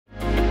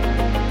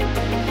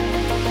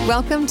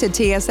Welcome to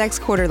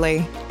TSX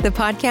Quarterly, the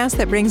podcast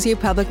that brings you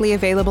publicly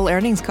available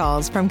earnings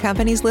calls from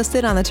companies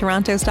listed on the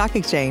Toronto Stock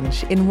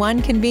Exchange in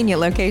one convenient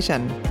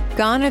location.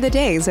 Gone are the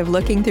days of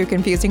looking through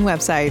confusing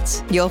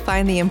websites. You'll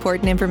find the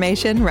important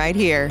information right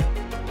here.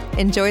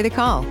 Enjoy the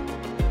call.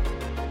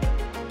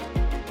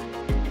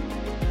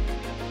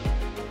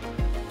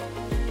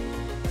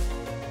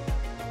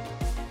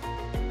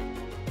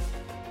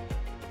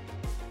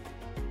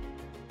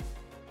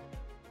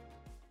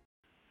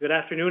 Good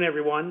afternoon,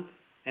 everyone,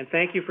 and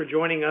thank you for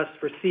joining us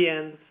for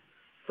CN's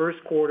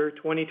first quarter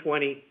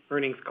 2020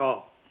 earnings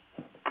call.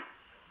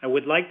 I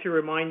would like to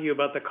remind you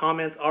about the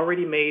comments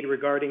already made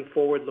regarding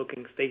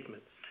forward-looking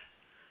statements.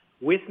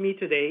 With me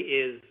today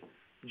is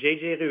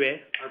J.J.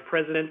 Ruest, our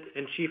President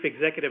and Chief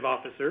Executive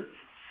Officer,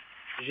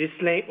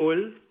 Ghislain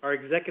Houle, our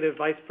Executive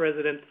Vice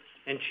President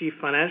and Chief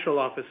Financial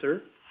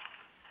Officer,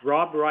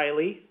 Rob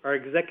Reilly, our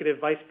Executive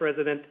Vice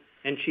President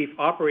and Chief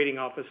Operating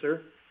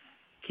Officer,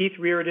 Keith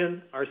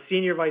Reardon, our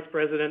Senior Vice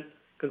President,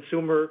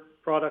 Consumer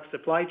Product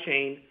Supply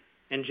Chain,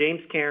 and James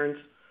Cairns,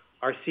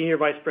 our Senior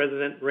Vice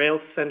President,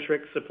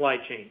 Rail-Centric Supply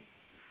Chain.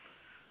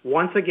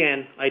 Once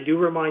again, I do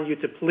remind you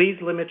to please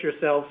limit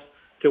yourselves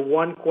to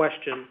one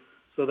question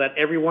so that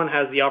everyone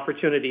has the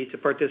opportunity to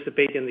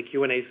participate in the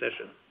Q&A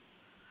session.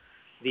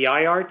 The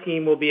IR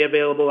team will be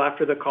available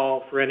after the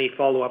call for any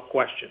follow-up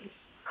questions.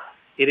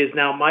 It is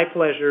now my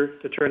pleasure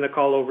to turn the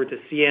call over to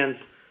CN's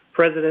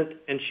President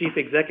and Chief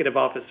Executive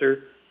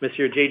Officer,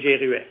 Monsieur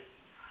J.J. Ruest.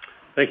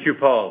 Thank you,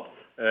 Paul,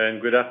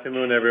 and good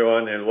afternoon,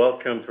 everyone, and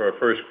welcome to our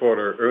first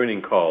quarter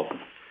earnings call.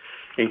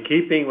 In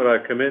keeping with our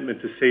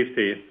commitment to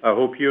safety, I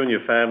hope you and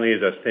your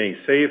families are staying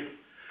safe,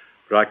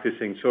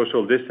 practicing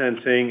social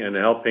distancing, and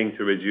helping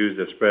to reduce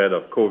the spread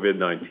of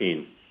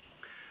COVID-19.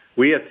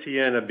 We at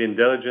CN have been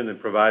diligent in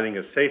providing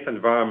a safe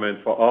environment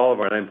for all of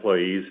our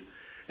employees,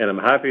 and I'm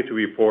happy to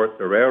report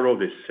the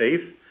railroad is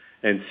safe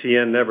and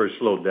CN never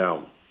slowed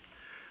down.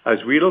 As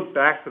we look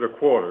back to the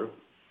quarter,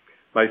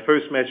 my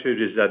first message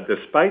is that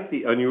despite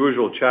the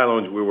unusual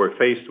challenge we were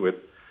faced with,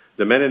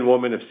 the men and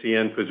women of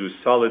CN produced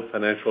solid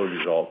financial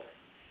results.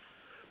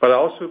 But I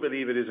also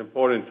believe it is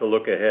important to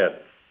look ahead.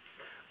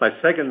 My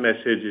second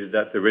message is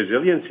that the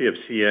resiliency of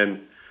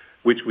CN,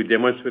 which we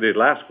demonstrated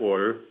last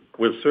quarter,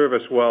 will serve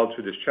us well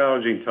through this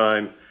challenging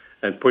time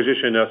and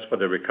position us for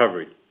the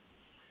recovery.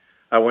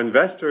 Our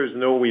investors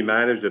know we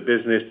manage the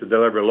business to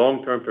deliver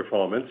long-term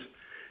performance,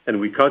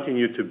 and we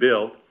continue to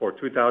build for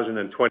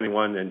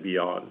 2021 and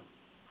beyond.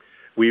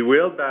 We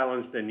will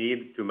balance the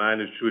need to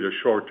manage through the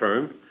short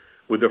term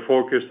with a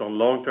focus on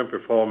long-term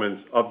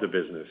performance of the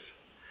business.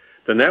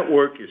 The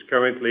network is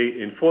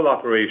currently in full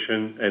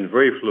operation and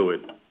very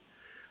fluid.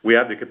 We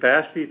have the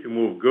capacity to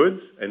move goods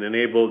and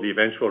enable the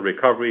eventual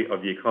recovery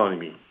of the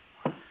economy.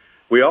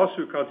 We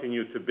also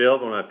continue to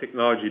build on our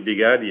technology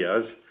big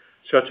ideas,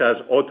 such as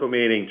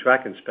automating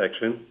track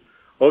inspection,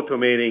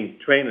 automating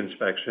train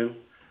inspection,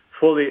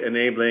 fully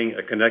enabling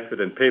a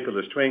connected and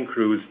paperless train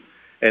crews,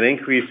 and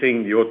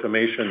increasing the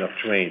automation of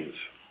trains.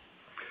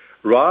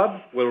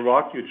 Rob will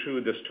walk you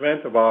through the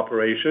strength of our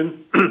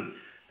operation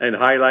and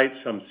highlight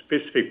some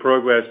specific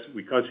progress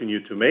we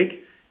continue to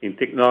make in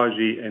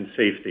technology and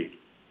safety.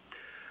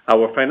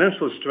 Our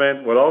financial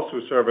strength will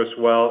also serve us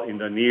well in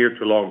the near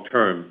to long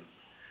term.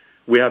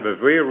 We have a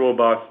very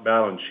robust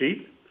balance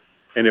sheet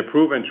and a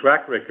proven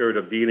track record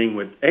of dealing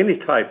with any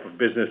type of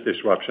business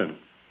disruption.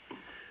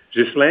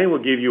 Ghislain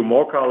will give you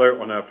more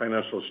color on our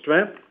financial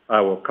strength,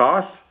 our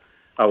costs,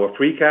 our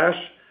free cash,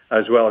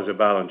 as well as a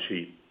balance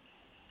sheet.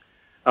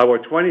 Our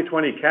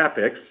 2020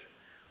 CapEx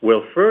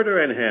will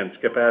further enhance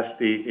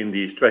capacity in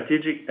the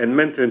strategic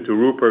Edmonton to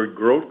Rupert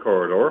growth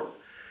corridor,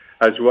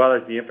 as well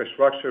as the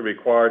infrastructure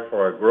required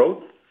for our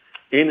growth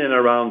in and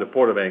around the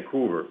Port of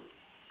Vancouver.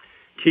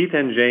 Keith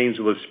and James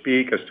will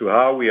speak as to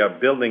how we are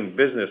building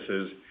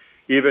businesses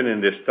even in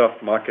this tough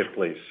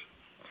marketplace.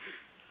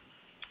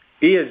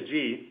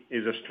 ESG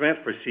is a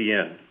strength for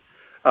CN.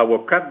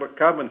 Our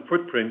carbon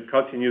footprint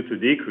continues to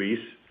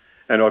decrease,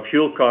 and our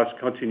fuel costs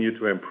continue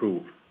to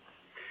improve.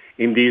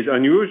 In these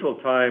unusual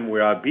times, we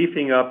are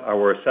beefing up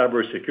our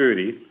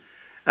cybersecurity,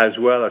 as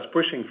well as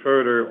pushing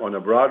further on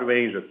a broad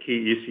range of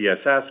key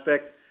ECS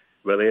aspects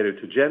related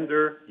to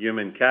gender,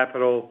 human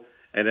capital,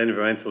 and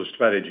environmental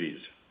strategies.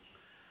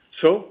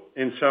 So,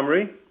 in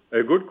summary,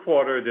 a good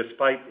quarter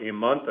despite a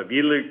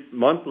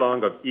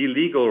month-long of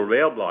illegal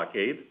rail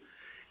blockade,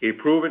 a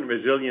proven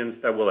resilience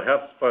that will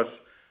help us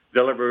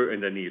deliver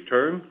in the near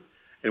term,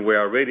 and we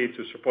are ready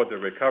to support the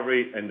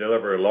recovery and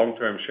deliver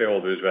long-term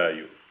shareholders'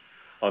 value.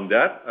 On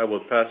that, I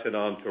will pass it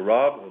on to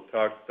Rob, who will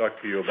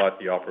talk to you about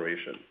the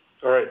operation.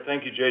 All right,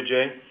 thank you,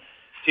 JJ.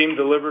 Team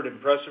delivered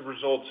impressive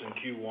results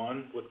in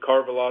Q1, with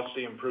car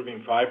velocity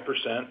improving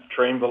 5%,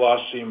 train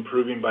velocity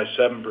improving by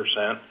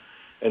 7%,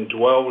 and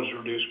dwell was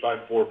reduced by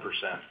 4%.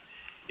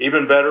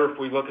 Even better if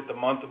we look at the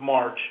month of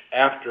March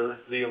after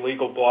the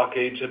illegal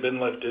blockades have been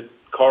lifted.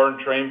 Car and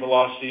train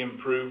velocity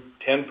improved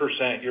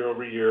 10% year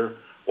over year,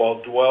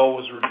 while dwell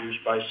was reduced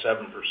by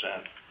 7%.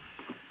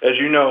 As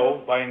you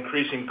know, by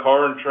increasing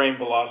car and train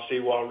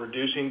velocity while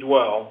reducing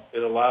dwell,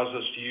 it allows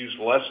us to use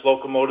less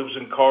locomotives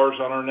and cars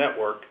on our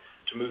network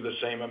to move the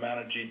same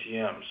amount of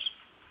GTMs.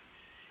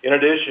 In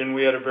addition,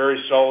 we had a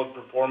very solid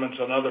performance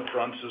on other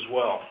fronts as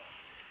well.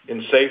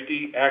 In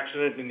safety,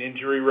 accident and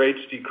injury rates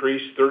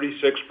decreased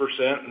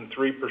 36% and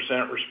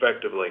 3%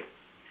 respectively.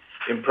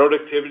 In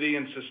productivity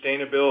and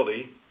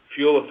sustainability,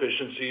 fuel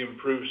efficiency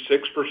improved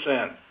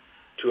 6%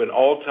 to an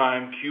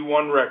all-time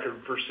Q1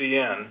 record for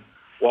CN,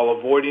 while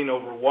avoiding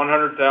over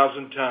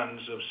 100,000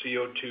 tons of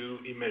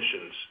CO2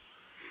 emissions.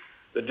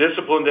 The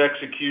disciplined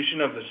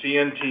execution of the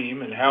CN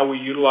team and how we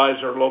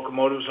utilize our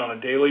locomotives on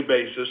a daily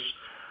basis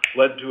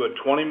led to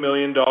a $20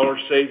 million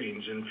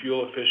savings in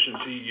fuel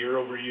efficiency year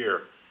over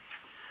year.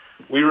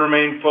 We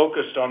remain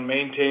focused on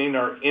maintaining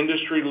our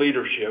industry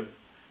leadership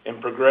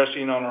and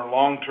progressing on our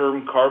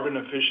long-term carbon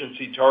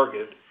efficiency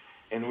target,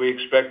 and we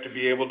expect to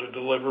be able to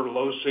deliver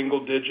low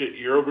single-digit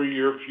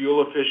year-over-year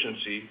fuel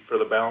efficiency for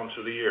the balance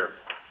of the year.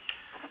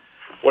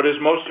 What is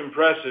most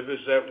impressive is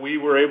that we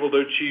were able to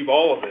achieve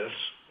all of this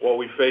while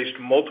we faced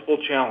multiple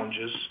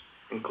challenges,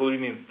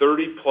 including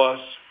 30-plus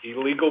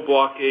illegal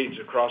blockades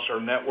across our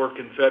network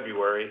in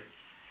February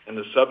and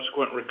the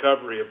subsequent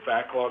recovery of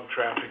backlog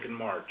traffic in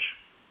March.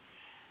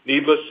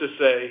 Needless to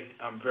say,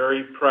 I'm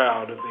very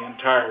proud of the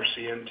entire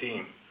CN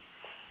team.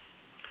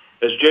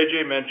 As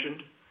JJ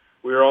mentioned,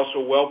 we are also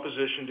well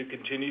positioned to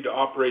continue to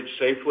operate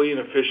safely and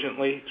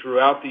efficiently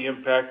throughout the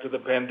impact of the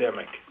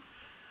pandemic.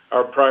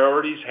 Our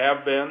priorities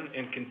have been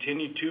and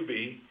continue to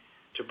be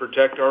to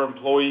protect our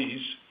employees,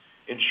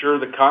 ensure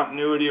the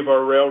continuity of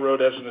our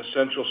railroad as an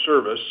essential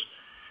service,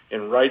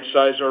 and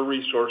right-size our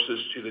resources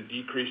to the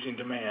decreasing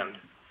demand.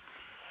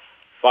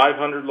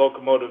 500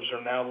 locomotives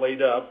are now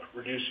laid up,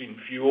 reducing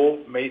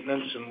fuel,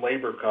 maintenance, and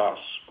labor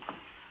costs.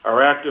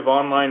 Our active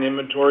online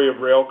inventory of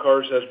rail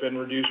cars has been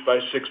reduced by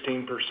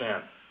 16%.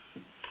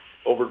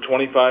 Over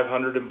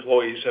 2,500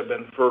 employees have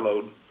been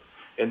furloughed,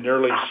 and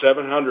nearly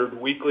 700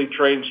 weekly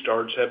train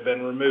starts have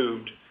been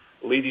removed,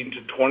 leading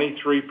to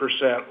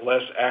 23%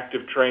 less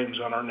active trains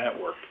on our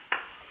network.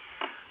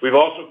 We've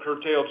also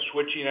curtailed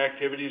switching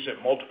activities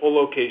at multiple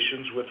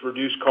locations with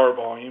reduced car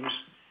volumes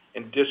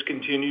and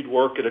discontinued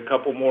work at a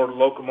couple more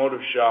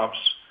locomotive shops,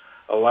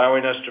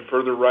 allowing us to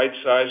further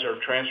right-size our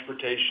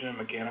transportation and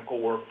mechanical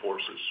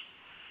workforces.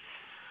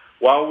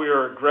 While we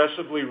are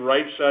aggressively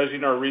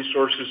right-sizing our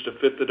resources to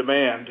fit the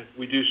demand,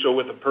 we do so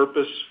with a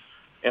purpose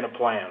and a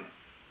plan.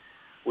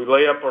 We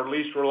lay up our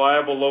least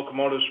reliable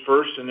locomotives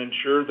first and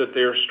ensure that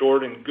they are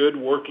stored in good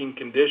working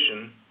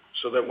condition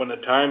so that when the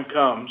time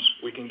comes,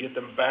 we can get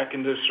them back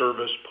into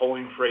service,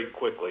 pulling freight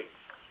quickly.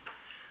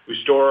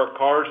 We store our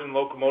cars and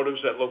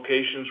locomotives at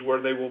locations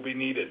where they will be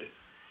needed.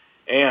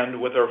 And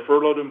with our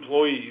furloughed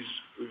employees,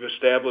 we've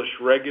established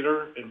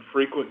regular and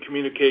frequent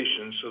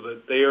communication so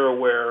that they are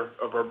aware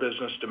of our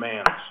business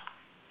demands.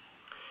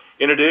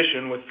 In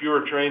addition, with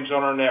fewer trains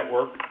on our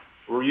network,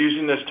 we're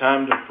using this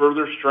time to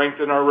further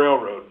strengthen our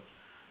railroad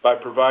by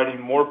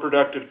providing more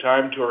productive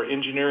time to our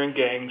engineering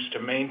gangs to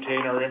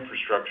maintain our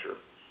infrastructure.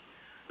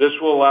 This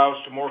will allow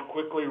us to more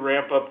quickly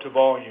ramp up to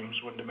volumes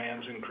when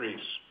demands increase.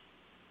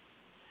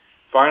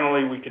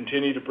 Finally, we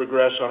continue to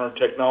progress on our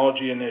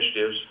technology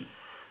initiatives.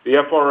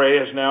 The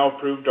FRA has now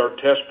approved our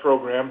test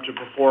program to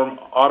perform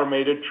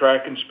automated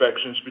track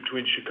inspections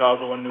between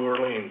Chicago and New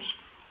Orleans.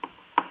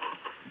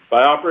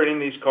 By operating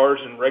these cars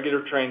in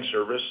regular train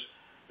service,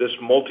 this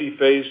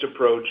multi-phased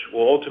approach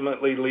will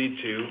ultimately lead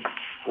to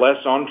less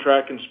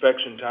on-track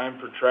inspection time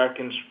for track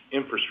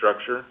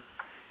infrastructure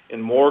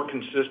and more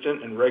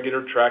consistent and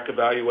regular track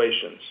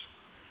evaluations.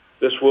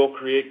 This will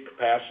create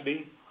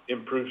capacity,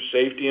 improve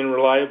safety and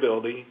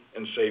reliability,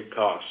 and save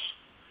costs.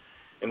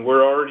 And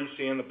we're already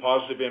seeing the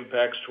positive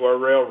impacts to our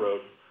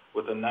railroad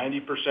with a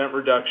 90%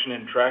 reduction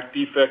in track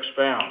defects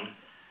found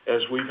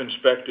as we've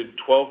inspected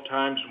 12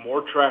 times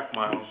more track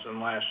miles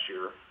than last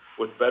year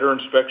with better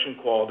inspection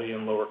quality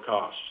and lower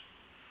costs.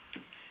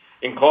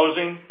 In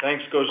closing,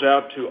 thanks goes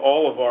out to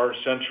all of our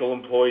essential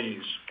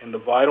employees and the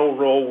vital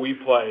role we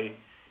play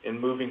in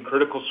moving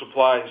critical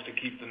supplies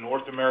to keep the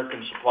North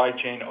American supply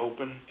chain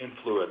open and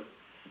fluid.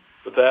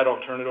 With that,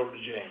 I'll turn it over to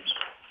James.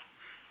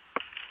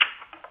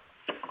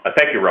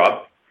 Thank you,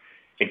 Rob.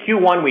 In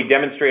Q1, we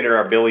demonstrated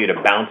our ability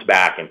to bounce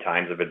back in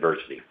times of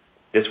adversity.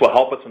 This will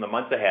help us in the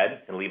months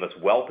ahead and leave us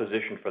well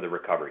positioned for the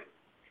recovery.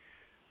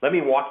 Let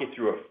me walk you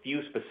through a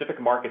few specific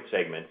market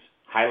segments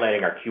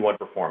highlighting our Q1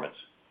 performance.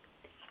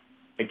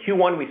 In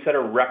Q1, we set a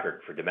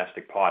record for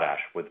domestic potash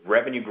with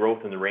revenue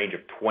growth in the range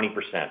of 20%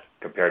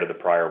 compared to the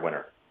prior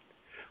winter.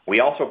 We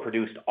also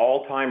produced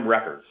all-time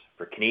records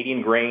for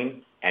Canadian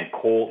grain and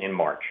coal in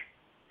March.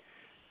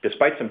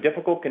 Despite some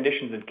difficult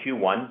conditions in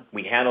Q1,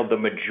 we handled the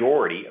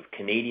majority of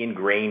Canadian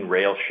grain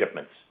rail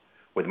shipments,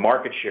 with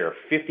market share of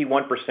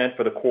 51%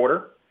 for the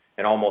quarter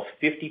and almost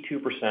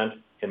 52%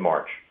 in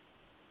March.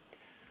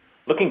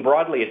 Looking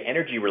broadly at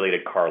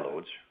energy-related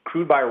carloads,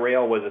 crude by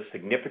rail was a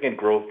significant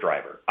growth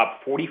driver,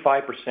 up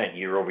 45%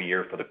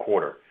 year-over-year for the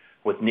quarter,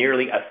 with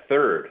nearly a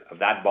third of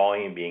that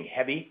volume being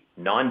heavy,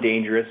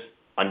 non-dangerous,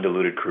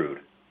 undiluted crude.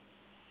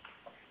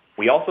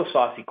 We also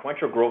saw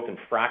sequential growth in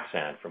frac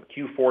sand from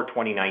Q4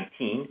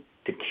 2019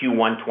 to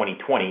Q1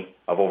 2020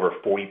 of over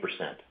 40%.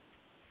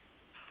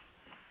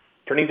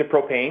 Turning to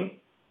propane,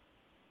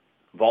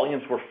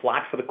 volumes were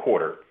flat for the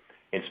quarter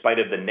in spite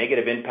of the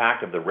negative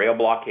impact of the rail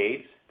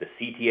blockades, the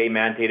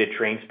CTA-mandated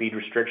train speed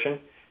restriction,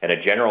 and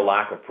a general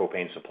lack of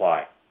propane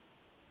supply.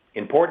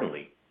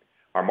 Importantly,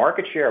 our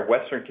market share of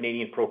Western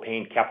Canadian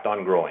propane kept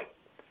on growing,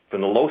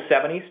 from the low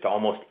 70s to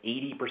almost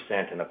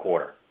 80% in the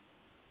quarter.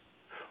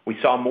 We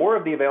saw more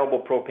of the available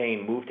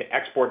propane move to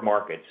export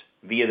markets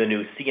via the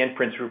new CN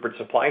Prince Rupert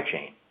supply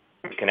chain,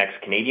 which connects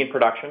Canadian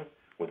production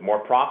with more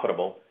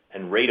profitable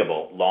and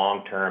ratable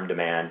long-term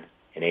demand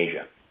in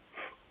Asia.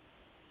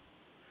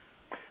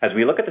 As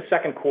we look at the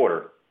second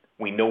quarter,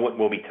 we know it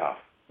will be tough.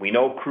 We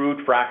know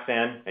crude, frac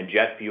sand, and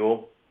jet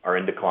fuel are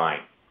in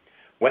decline.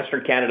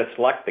 Western Canada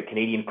Select, the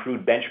Canadian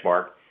crude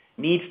benchmark,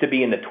 needs to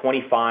be in the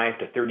 $25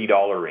 to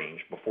 $30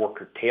 range before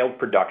curtailed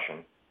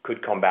production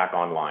could come back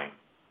online.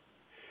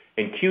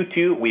 In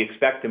Q2, we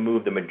expect to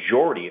move the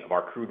majority of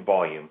our crude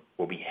volume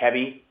will be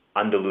heavy,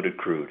 undiluted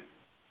crude.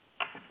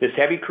 This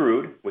heavy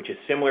crude, which is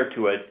similar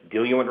to a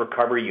diluent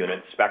recovery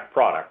unit spec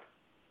product,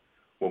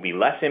 will be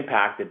less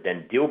impacted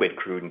than dilbit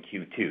crude in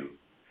Q2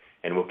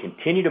 and will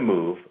continue to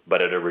move,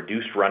 but at a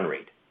reduced run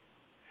rate.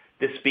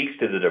 This speaks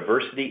to the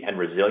diversity and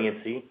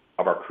resiliency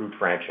of our crude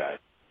franchise.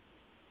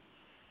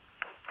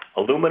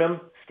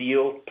 Aluminum,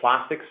 steel,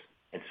 plastics,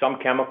 and some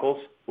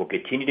chemicals will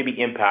continue to be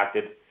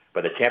impacted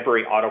by the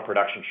temporary auto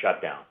production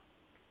shutdown.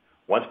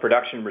 Once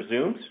production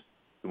resumes,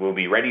 we will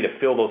be ready to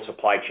fill those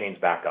supply chains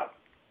back up.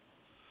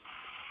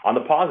 On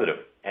the positive,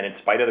 and in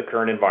spite of the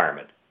current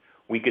environment,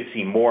 we could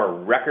see more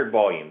record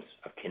volumes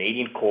of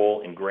Canadian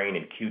coal and grain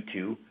in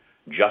Q2,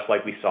 just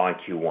like we saw in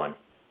Q1.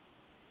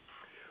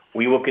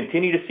 We will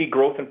continue to see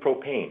growth in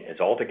propane as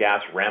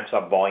AltaGas ramps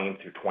up volume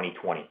through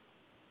 2020.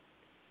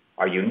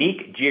 Our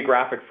unique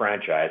geographic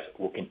franchise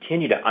will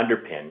continue to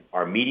underpin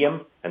our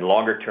medium and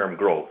longer-term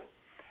growth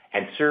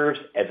and serves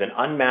as an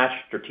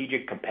unmatched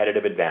strategic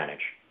competitive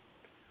advantage.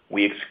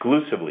 We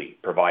exclusively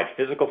provide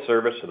physical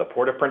service to the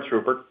Port of Prince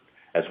Rupert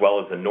as well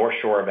as the North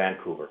Shore of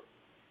Vancouver.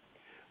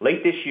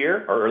 Late this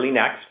year or early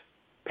next,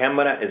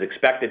 Pembina is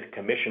expected to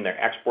commission their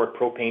export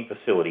propane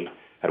facility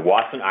at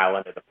Watson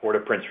Island at the Port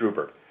of Prince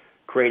Rupert,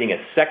 creating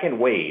a second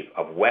wave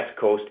of West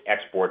Coast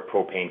export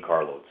propane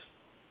carloads.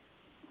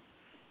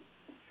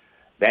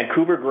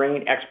 Vancouver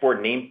grain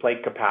export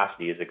nameplate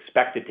capacity is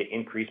expected to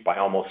increase by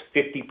almost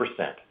 50%,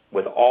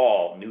 with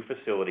all new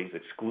facilities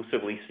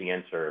exclusively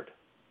CN served.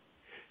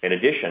 In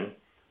addition,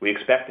 we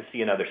expect to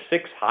see another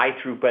 6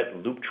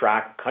 high-throughput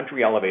loop-track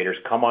country elevators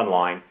come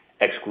online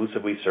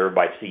exclusively served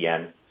by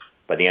CN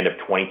by the end of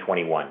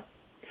 2021,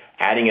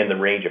 adding in the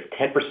range of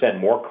 10%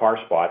 more car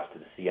spots to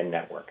the CN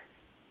network.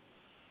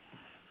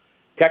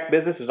 Tech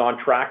business is on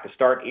track to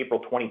start April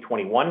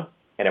 2021,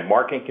 and if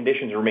marketing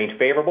conditions remain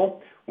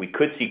favorable, we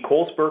could see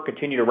Coalspur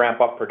continue to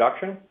ramp up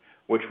production,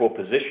 which will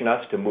position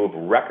us to move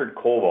record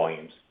coal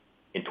volumes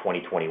in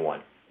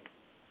 2021.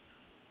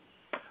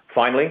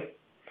 Finally,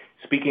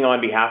 speaking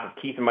on behalf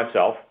of Keith and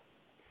myself,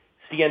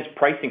 CN's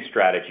pricing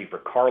strategy for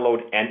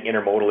carload and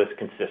intermodal is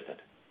consistent.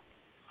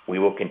 We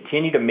will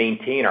continue to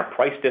maintain our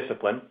price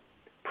discipline,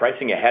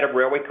 pricing ahead of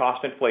railway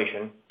cost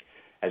inflation,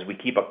 as we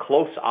keep a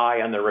close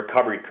eye on the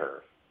recovery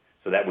curve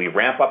so that we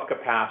ramp up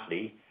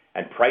capacity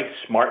and price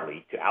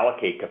smartly to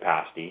allocate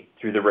capacity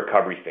through the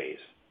recovery phase.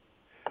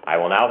 I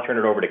will now turn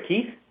it over to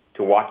Keith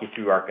to walk you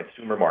through our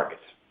consumer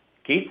markets.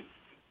 Keith?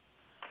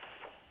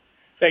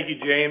 Thank you,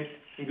 James,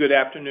 and good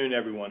afternoon,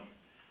 everyone.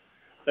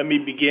 Let me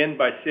begin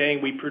by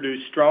saying we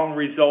produced strong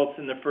results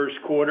in the first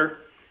quarter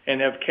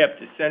and have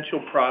kept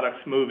essential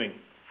products moving.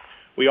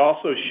 We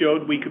also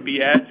showed we could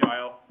be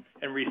agile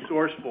and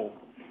resourceful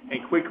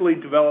and quickly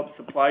develop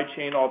supply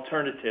chain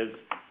alternatives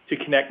to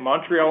connect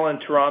Montreal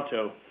and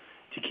Toronto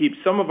to keep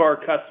some of our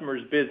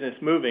customers' business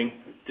moving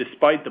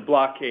despite the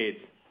blockades.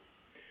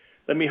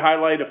 Let me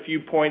highlight a few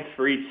points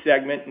for each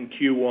segment in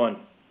Q1.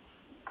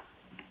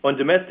 On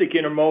domestic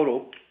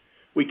intermodal,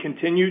 we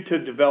continue to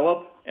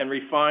develop and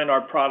refine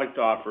our product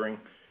offering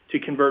to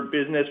convert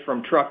business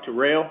from truck to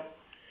rail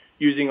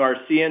using our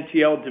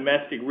CNTL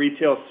domestic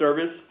retail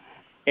service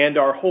and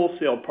our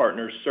wholesale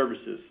partners'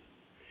 services.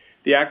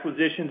 The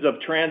acquisitions of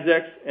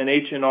TransX and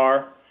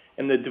H&R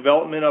and the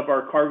development of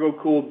our Cargo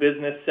Cool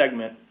business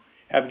segment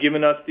have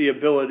given us the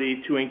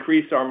ability to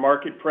increase our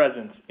market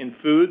presence in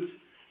foods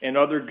and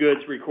other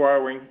goods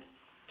requiring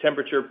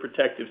temperature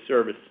protective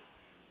service.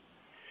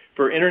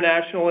 For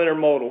international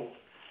intermodal,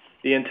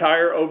 the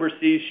entire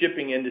overseas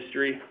shipping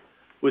industry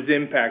was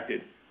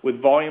impacted,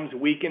 with volumes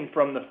weakened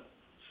from the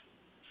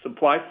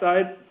supply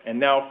side and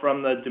now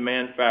from the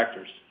demand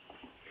factors.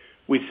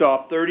 We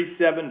saw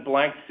 37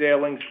 blank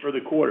sailings for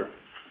the quarter.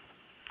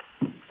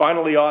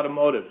 Finally,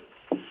 automotive.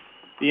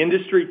 The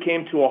industry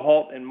came to a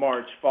halt in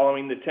March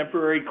following the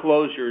temporary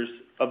closures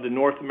of the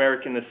North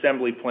American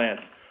assembly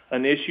plants,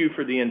 an issue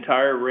for the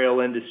entire rail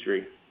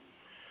industry.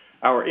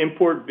 Our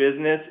import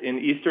business in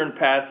Eastern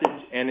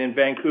Passage and in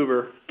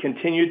Vancouver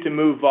continued to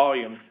move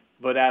volumes,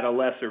 but at a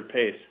lesser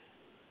pace.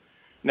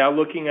 Now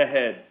looking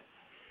ahead.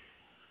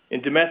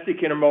 In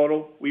domestic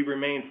intermodal, we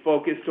remain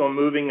focused on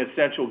moving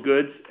essential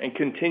goods and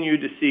continue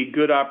to see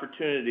good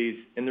opportunities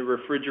in the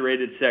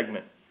refrigerated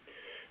segment.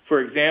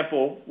 For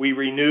example, we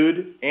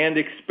renewed and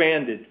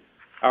expanded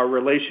our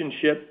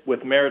relationship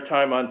with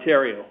Maritime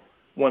Ontario,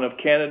 one of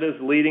Canada's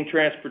leading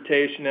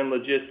transportation and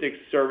logistics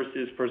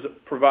services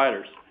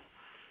providers.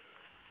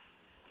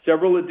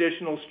 Several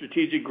additional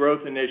strategic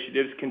growth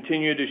initiatives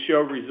continue to show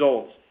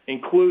results,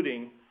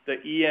 including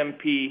the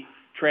EMP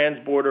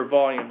transborder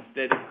volumes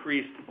that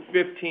increased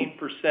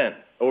 15%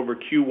 over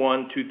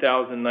Q1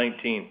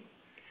 2019.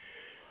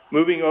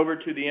 Moving over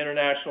to the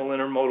international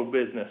intermodal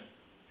business.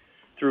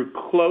 Through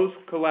close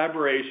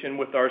collaboration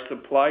with our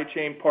supply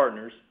chain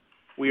partners,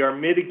 we are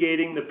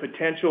mitigating the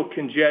potential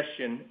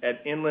congestion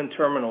at inland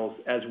terminals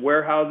as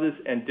warehouses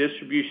and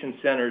distribution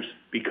centers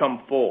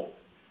become full.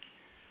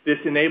 This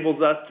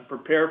enables us to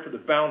prepare for the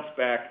bounce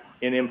back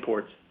in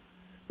imports.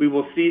 We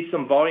will see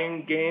some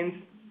volume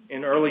gains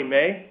in early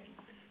May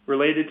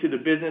related to the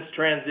business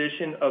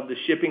transition of the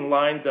shipping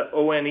line, the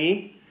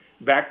ONE,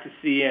 back to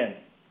CN.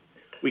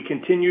 We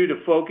continue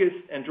to focus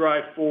and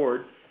drive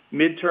forward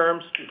midterm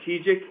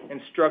strategic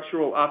and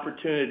structural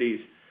opportunities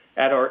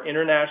at our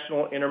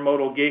international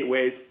intermodal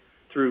gateways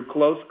through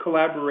close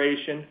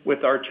collaboration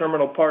with our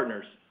terminal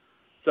partners,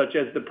 such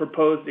as the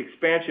proposed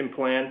expansion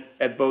plan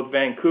at both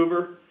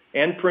Vancouver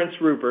and Prince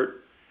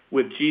Rupert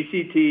with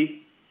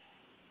GCT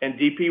and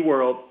DP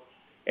World,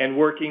 and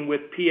working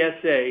with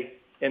PSA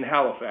in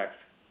Halifax.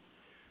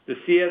 The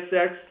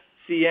CSX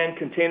CN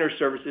container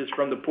services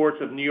from the ports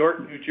of New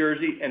York, New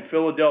Jersey, and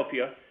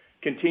Philadelphia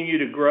continue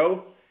to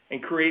grow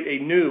and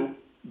create a new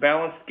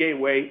balanced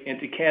gateway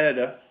into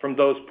Canada from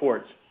those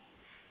ports.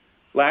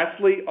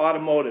 Lastly,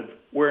 automotive,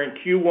 where in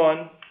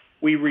Q1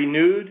 we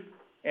renewed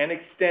and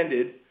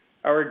extended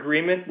our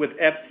agreement with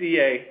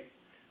FCA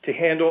to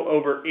handle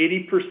over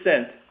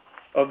 80%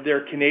 of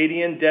their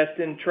Canadian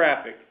destined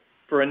traffic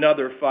for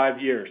another 5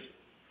 years.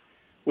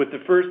 With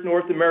the first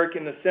North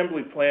American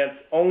assembly plants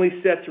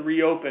only set to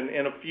reopen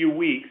in a few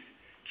weeks,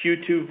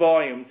 Q2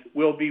 volumes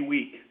will be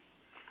weak.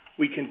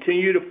 We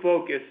continue to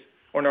focus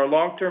on our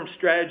long-term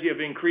strategy of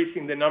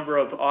increasing the number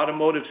of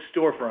automotive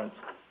storefronts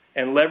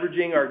and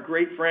leveraging our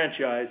great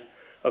franchise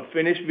of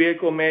finished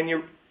vehicle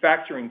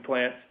manufacturing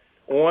plants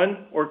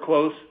on or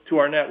close to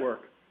our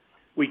network.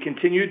 We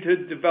continue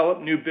to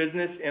develop new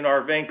business in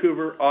our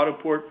Vancouver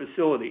Autoport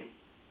facility.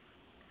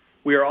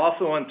 We are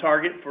also on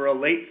target for a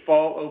late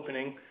fall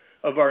opening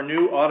of our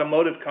new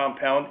automotive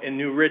compound in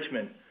New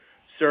Richmond,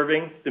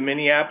 serving the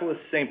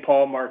Minneapolis-St.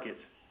 Paul markets.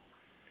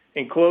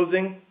 In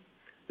closing,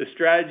 the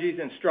strategies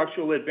and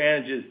structural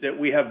advantages that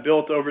we have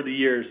built over the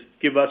years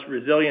give us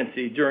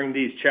resiliency during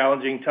these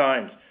challenging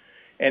times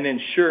and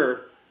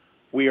ensure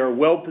we are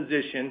well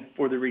positioned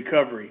for the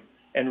recovery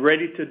and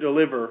ready to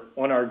deliver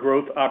on our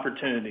growth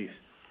opportunities.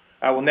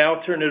 I will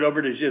now turn it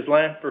over to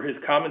Ghislain for his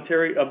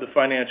commentary of the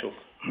financials.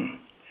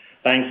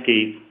 Thanks,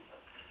 Keith.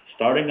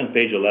 Starting on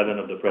page 11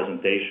 of the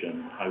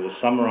presentation, I will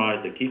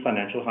summarize the key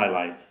financial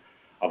highlights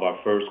of our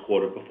first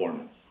quarter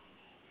performance.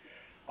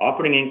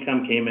 Operating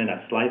income came in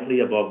at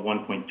slightly above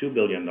 $1.2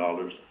 billion,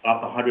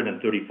 up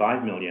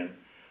 $135 million,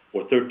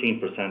 or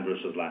 13%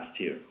 versus last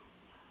year.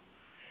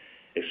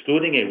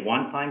 Excluding a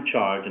one-time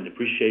charge in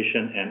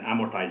depreciation and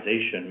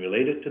amortization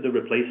related to the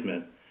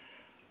replacement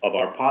of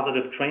our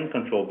positive train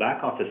control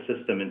back office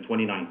system in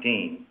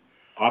 2019,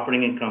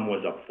 operating income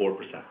was up 4%.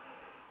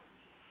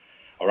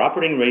 Our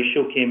operating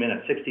ratio came in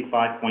at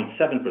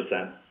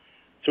 65.7%,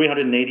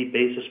 380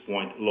 basis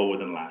points lower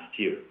than last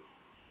year.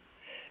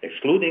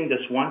 Excluding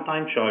this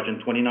one-time charge in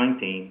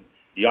 2019,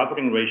 the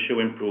operating ratio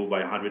improved by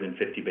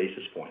 150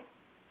 basis points.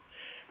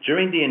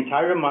 During the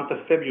entire month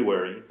of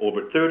February,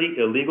 over 30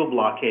 illegal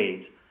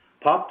blockades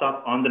popped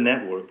up on the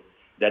network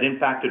that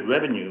impacted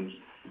revenues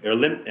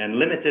and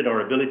limited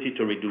our ability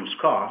to reduce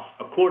costs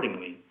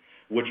accordingly,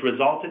 which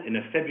resulted in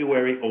a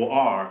February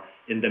OR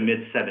in the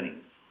mid-70s.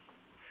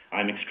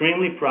 I'm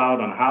extremely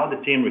proud on how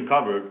the team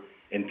recovered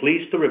and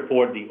pleased to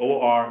report the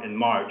OR in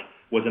March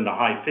was in the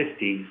high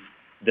 50s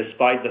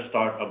despite the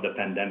start of the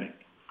pandemic.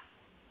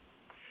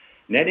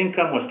 Net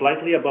income was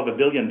slightly above $1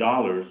 billion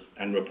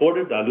and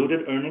reported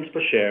diluted earnings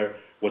per share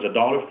was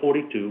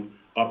 $1.42,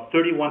 up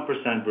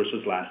 31%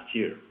 versus last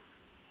year.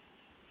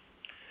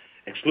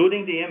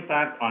 Excluding the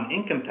impact on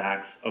income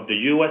tax of the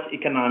U.S.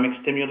 economic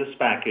stimulus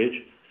package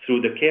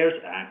through the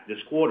CARES Act this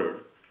quarter,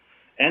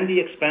 and the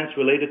expense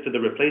related to the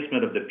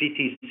replacement of the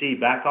PTC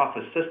back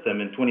office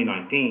system in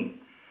 2019,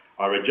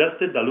 our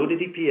adjusted diluted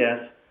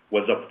EPS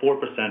was up 4%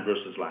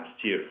 versus last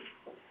year.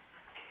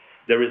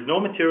 There is no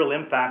material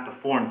impact of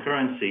foreign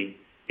currency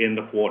in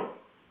the quarter.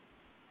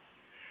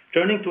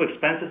 Turning to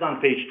expenses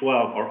on page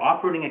 12, our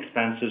operating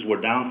expenses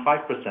were down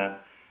 5%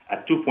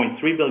 at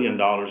 $2.3 billion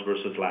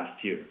versus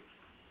last year.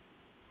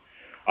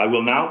 I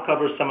will now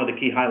cover some of the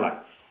key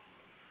highlights.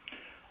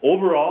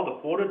 Overall,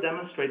 the quarter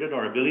demonstrated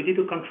our ability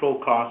to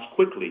control costs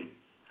quickly,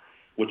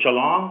 which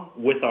along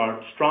with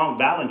our strong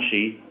balance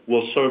sheet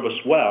will serve us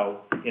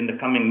well in the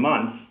coming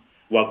months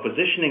while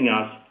positioning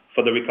us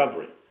for the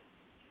recovery.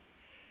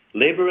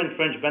 Labor and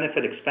fringe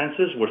benefit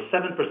expenses were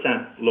 7%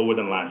 lower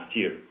than last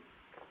year.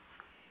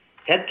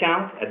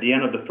 Headcount at the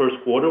end of the first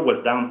quarter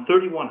was down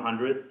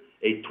 3,100,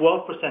 a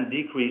 12%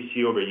 decrease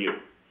year over year.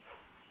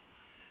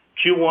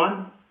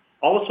 Q1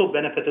 also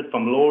benefited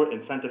from lower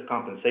incentive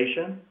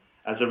compensation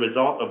as a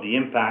result of the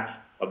impacts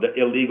of the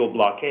illegal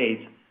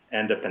blockades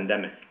and the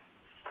pandemic.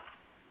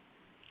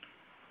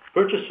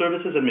 Purchase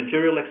services and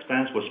material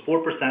expense was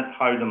 4%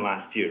 higher than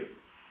last year.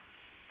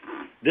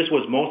 This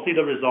was mostly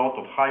the result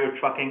of higher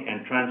trucking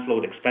and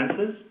transload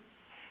expenses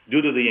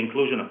due to the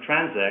inclusion of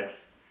TSX,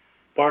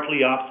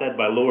 partly offset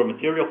by lower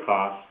material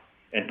costs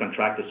and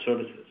contracted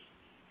services.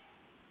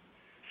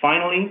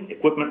 Finally,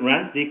 equipment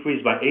rent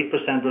decreased by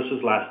 8%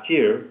 versus last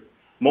year,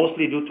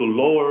 mostly due to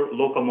lower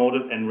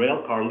locomotive and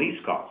rail car lease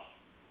costs.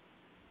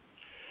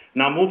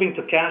 Now moving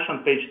to cash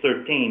on page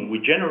 13, we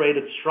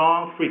generated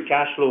strong free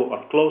cash flow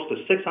of close to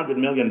 $600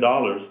 million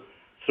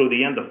through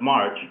the end of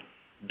March,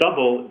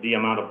 double the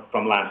amount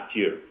from last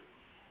year.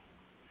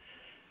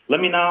 Let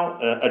me now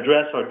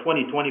address our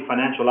 2020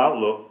 financial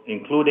outlook,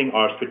 including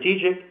our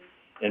strategic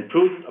and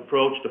prudent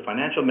approach to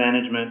financial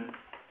management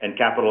and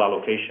capital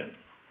allocation.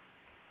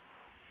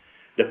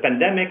 The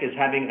pandemic is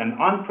having an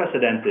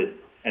unprecedented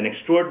and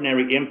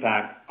extraordinary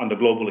impact on the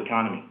global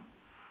economy.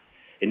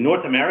 In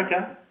North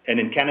America, and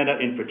in Canada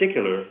in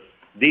particular,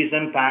 these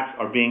impacts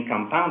are being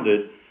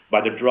compounded by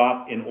the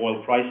drop in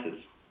oil prices.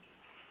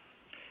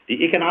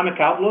 The economic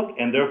outlook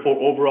and therefore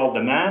overall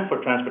demand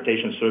for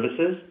transportation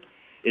services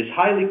is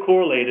highly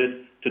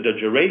correlated to the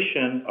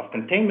duration of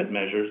containment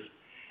measures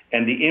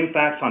and the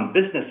impacts on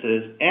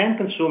businesses and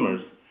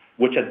consumers,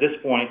 which at this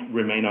point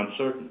remain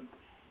uncertain.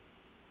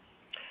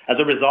 As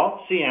a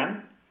result,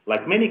 CN,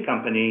 like many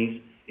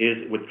companies,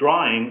 is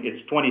withdrawing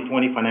its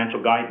 2020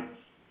 financial guidance.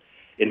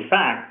 In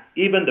fact,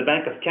 even the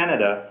Bank of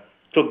Canada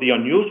took the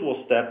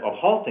unusual step of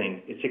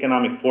halting its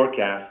economic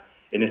forecast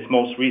in its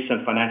most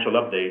recent financial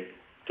update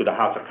to the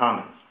House of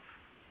Commons.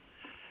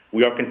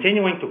 We are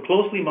continuing to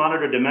closely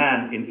monitor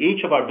demand in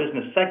each of our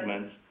business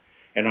segments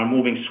and are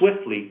moving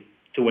swiftly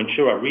to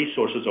ensure our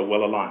resources are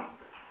well aligned.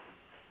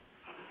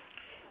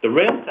 The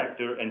rail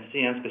sector, and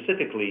CN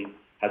specifically,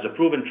 has a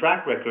proven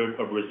track record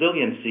of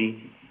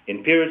resiliency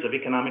in periods of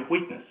economic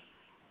weakness.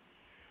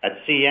 At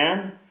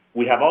CN,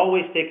 we have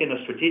always taken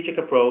a strategic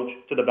approach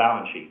to the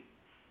balance sheet.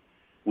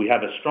 We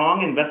have a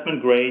strong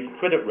investment-grade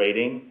credit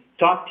rating,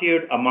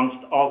 top-tiered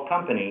amongst all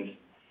companies,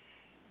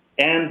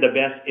 and the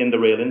best in the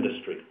rail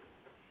industry.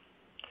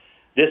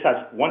 This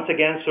has once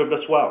again served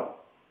us well.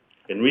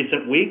 In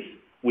recent weeks,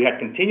 we had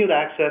continued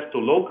access to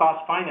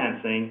low-cost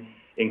financing,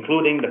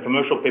 including the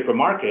commercial paper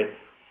market,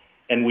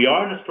 and we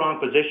are in a strong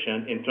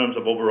position in terms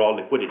of overall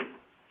liquidity.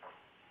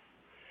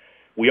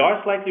 We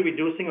are slightly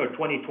reducing our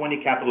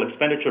 2020 capital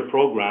expenditure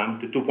program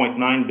to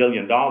 $2.9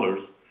 billion,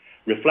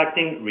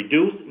 reflecting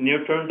reduced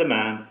near-term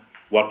demand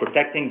while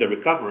protecting the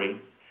recovery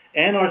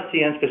and our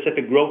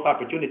CN-specific growth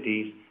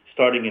opportunities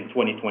starting in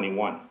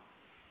 2021.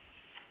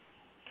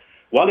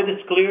 While it is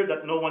clear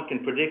that no one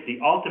can predict the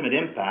ultimate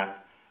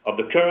impact of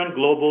the current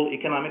global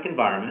economic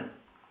environment,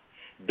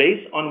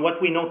 based on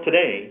what we know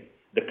today,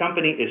 the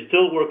company is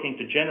still working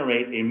to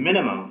generate a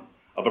minimum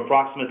of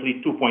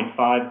approximately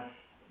 $2.5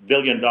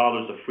 billion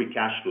of free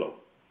cash flow.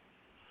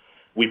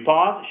 We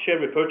paused share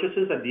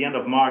repurchases at the end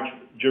of March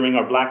during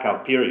our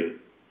blackout period.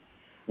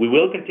 We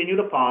will continue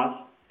to pause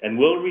and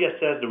will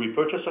reassess the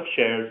repurchase of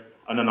shares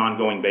on an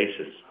ongoing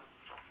basis.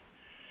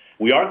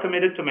 We are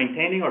committed to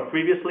maintaining our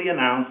previously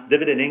announced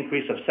dividend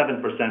increase of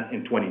 7%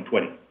 in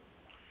 2020.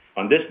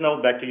 On this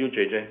note, back to you,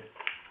 JJ.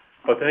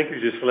 Well, thank you,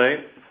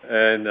 Ghislain.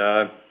 And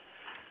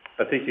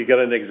I think you got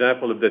an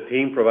example of the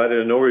team provided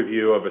an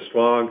overview of a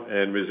strong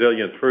and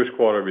resilient first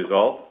quarter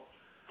result.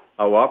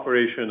 Our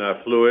operations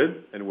are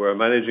fluid, and we're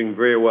managing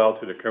very well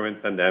to the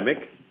current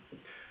pandemic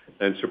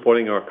and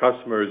supporting our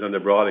customers and the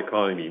broad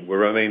economy. We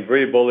remain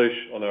very bullish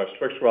on our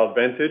structural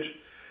advantage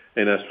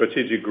and our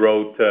strategic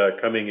growth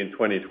coming in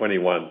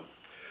 2021.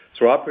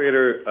 So,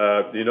 operator,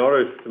 in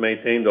order to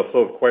maintain the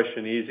flow of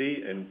question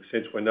easy, and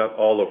since we're not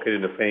all located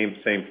in the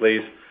same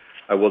place,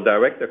 I will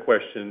direct the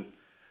question,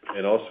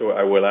 and also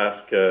I will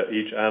ask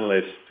each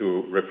analyst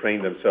to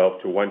refrain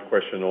themselves to one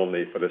question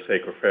only for the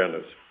sake of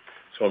fairness.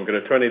 So I'm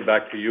going to turn it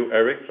back to you,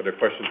 Eric, for the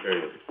question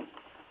period.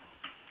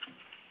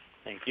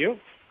 Thank you.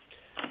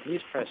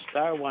 Please press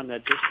star one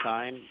at this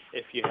time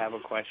if you have a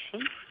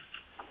question.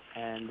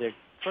 And the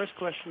first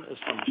question is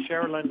from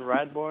Cherilyn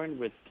Radbourne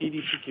with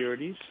TD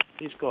Securities.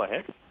 Please go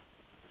ahead.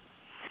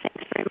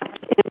 Thanks very much.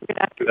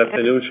 Good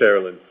afternoon,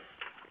 Cherilyn.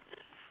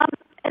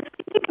 As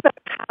we think about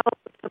how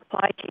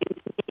supply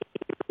chains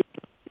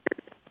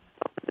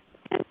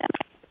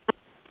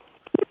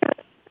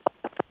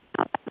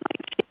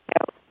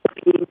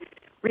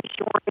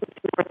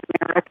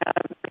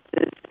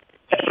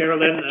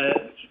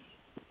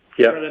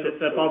Cherilyn,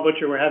 it's Paul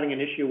Butcher. We're having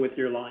an issue with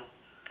your line.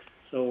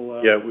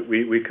 So yeah,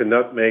 we could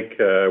not make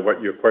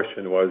what your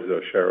question was,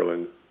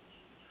 Cherilyn.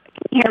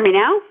 Can you hear me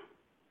now?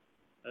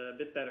 A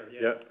bit better,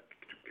 yeah.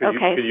 Yeah.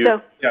 Could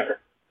you, yeah.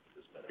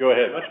 Go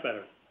ahead. Much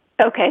better.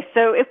 Okay,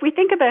 so if we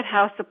think about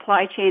how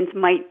supply chains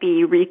might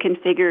be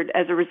reconfigured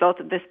as a result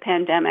of this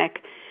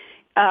pandemic,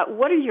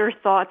 what are your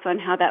thoughts on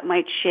how that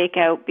might shake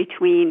out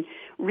between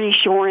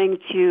reshoring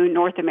to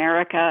North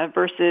America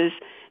versus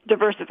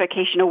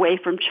diversification away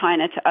from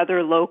China to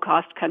other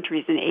low-cost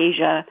countries in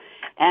Asia,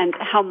 and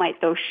how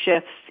might those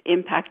shifts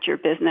impact your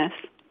business?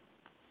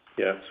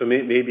 Yeah, so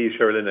maybe,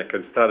 Sherilyn, I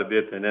can start a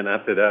bit, and then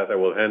after that, I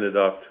will hand it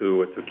off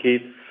to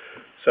Keith.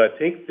 So I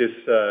think this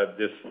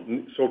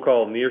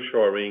so-called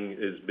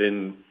nearshoring has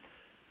been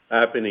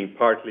happening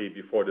partly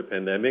before the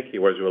pandemic. It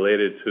was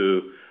related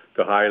to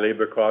the high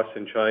labor costs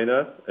in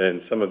China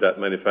and some of that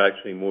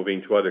manufacturing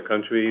moving to other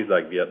countries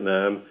like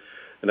Vietnam.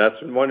 And that's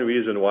one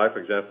reason why, for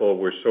example,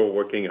 we're so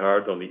working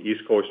hard on the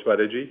East Coast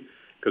strategy,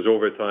 because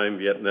over time,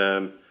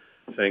 Vietnam,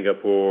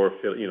 Singapore,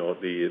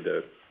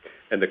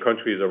 and the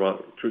countries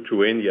around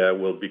to India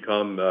will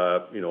become,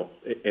 a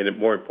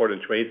more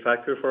important trade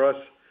factor for us.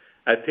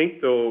 I think,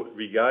 though,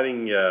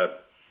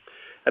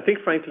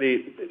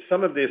 frankly,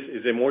 some of this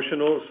is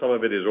emotional, some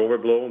of it is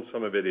overblown,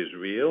 some of it is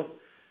real.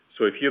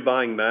 So if you're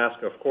buying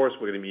masks, of course,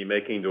 we're going to be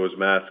making those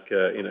masks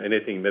in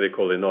anything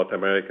medical in North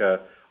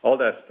America. All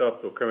that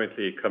stuff, though,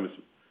 currently comes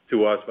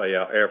to us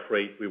via air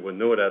freight. We will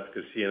know that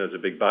because CN is a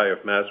big buyer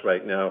of masks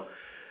right now,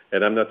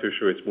 and I'm not too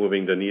sure it's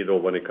moving the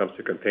needle when it comes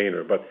to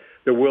container. But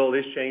the world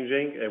is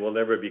changing and will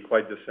never be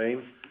quite the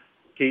same.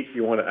 Keith,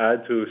 you want to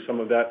add to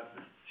some of that?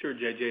 Sure,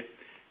 JJ.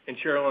 And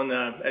Sherilyn,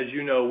 as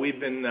you know, we've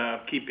been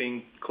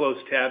keeping close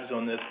tabs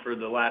on this for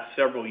the last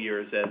several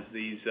years as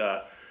these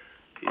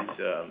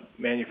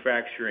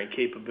manufacturing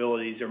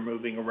capabilities are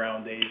moving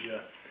around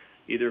Asia,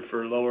 either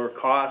for lower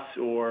costs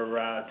or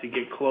to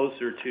get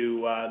closer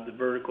to the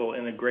vertical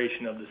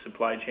integration of the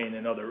supply chain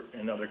in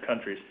other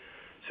countries.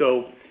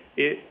 So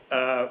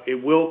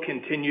it will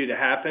continue to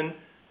happen.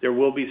 There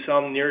will be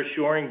some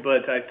nearshoring,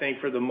 but I think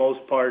for the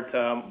most part,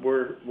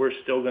 we're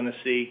still going to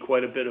see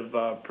quite a bit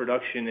of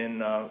production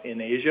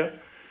in Asia.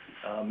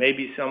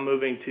 Maybe some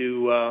moving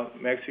to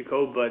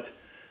Mexico, but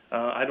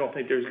I don't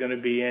think there's going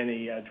to be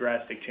any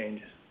drastic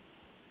changes.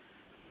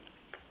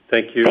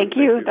 Thank you. Thank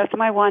you. That's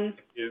my one.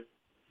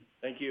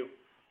 Thank you.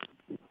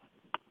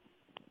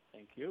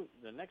 Thank you.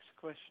 The next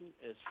question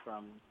is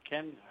from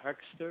Ken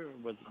Hoexter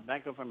with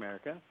Bank of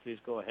America. Please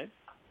go ahead.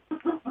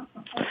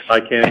 Hi,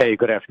 Ken. Hey,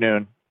 good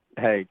afternoon.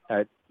 Hey,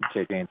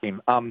 JJ and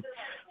team.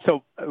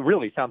 So it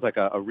really sounds like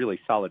a really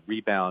solid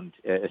rebound,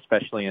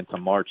 especially into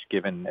March,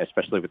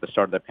 especially with the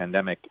start of the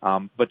pandemic.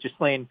 But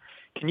Ghislain,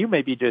 can you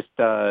maybe just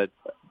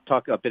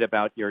talk a bit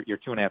about your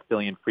 $2.5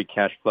 billion free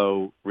cash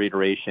flow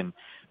reiteration?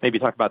 Maybe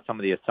talk about some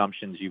of the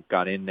assumptions you've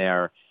got in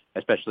there,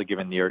 especially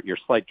given your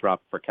slight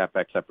drop for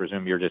CapEx. I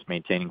presume you're just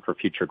maintaining for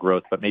future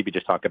growth, but maybe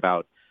just talk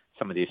about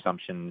some of the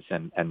assumptions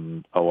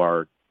and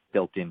OR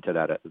built into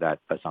that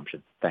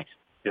assumption. Thanks.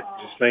 Yeah,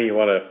 Ghislain, you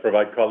want to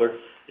provide color?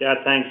 Yeah,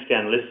 thanks,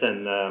 Ken.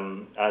 Listen,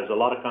 as a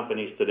lot of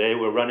companies today,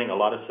 we're running a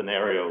lot of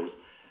scenarios.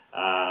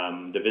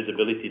 The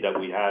visibility that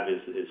we have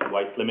is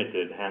quite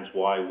limited, hence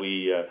why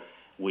we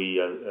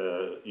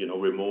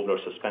removed or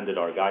suspended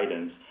our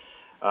guidance.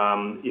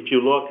 If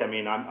you look,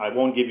 I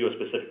won't give you a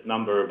specific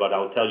number, but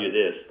I'll tell you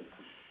this.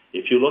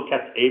 If you look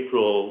at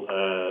April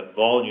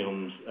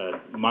volumes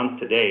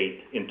month to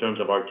date in terms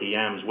of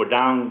RTMs, we're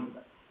down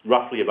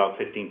roughly about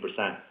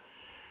 15%.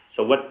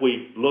 So what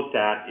we've looked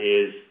at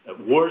is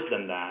worse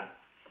than that,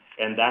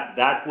 and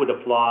that would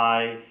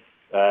apply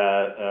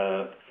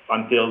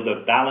until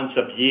the balance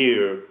of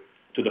year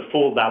to the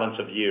full balance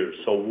of year.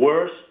 So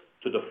worse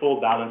to the full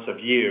balance of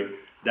year,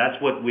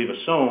 that's what we've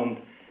assumed,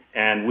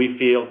 and we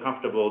feel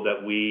comfortable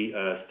that we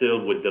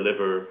still would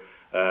deliver,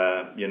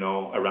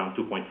 around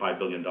 $2.5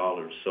 billion.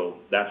 So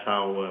that's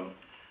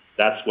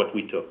what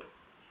we took.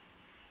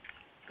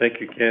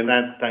 Thank you, Ken.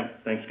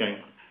 Thanks,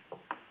 Ken.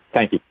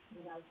 Thank you.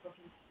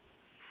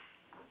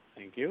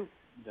 Thank you.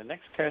 The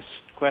next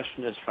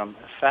question is from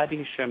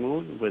Fadi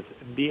Chamoun with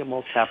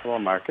BMO Capital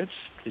Markets.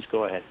 Please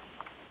go ahead.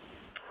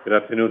 Good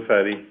afternoon,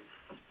 Fadi.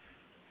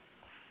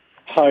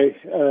 Hi,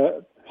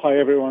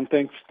 everyone.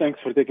 Thanks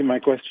for taking my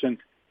question.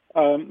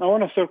 I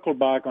want to circle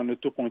back on the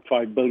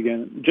 $2.5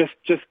 billion,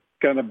 just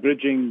kind of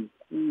bridging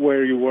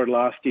where you were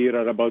last year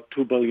at about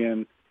 $2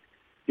 billion.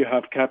 You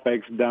have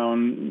CapEx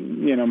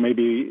down,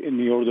 maybe in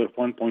the order of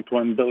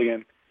 $1.1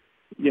 billion.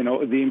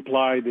 The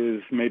implied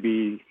is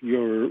maybe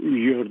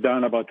you're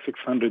down about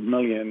 $600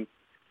 million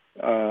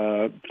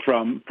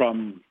from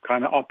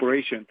kind of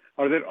operation.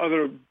 Are there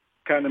other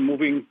kind of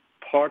moving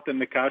part in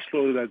the cash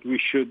flow that we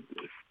should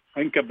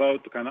think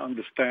about to kind of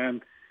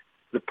understand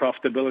the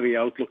profitability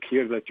outlook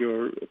here that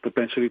you're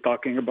potentially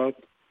talking about?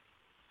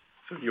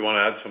 So you want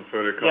to add some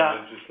further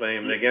comments,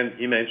 Ghislain? Yeah. Again,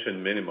 he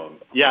mentioned minimum.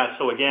 Yeah,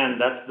 so again,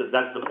 that's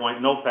the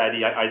point. No,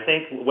 Fadi, I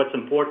think what's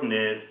important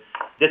is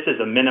this is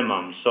a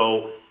minimum.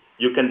 So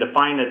you can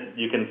define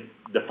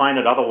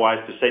it otherwise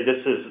to say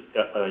this is,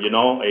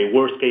 a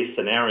worst case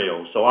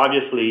scenario. So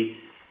obviously,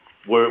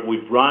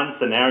 we've run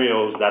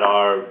scenarios that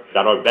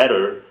are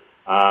better,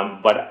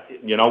 but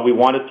we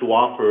wanted to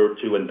offer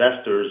to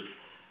investors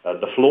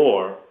the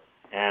floor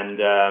and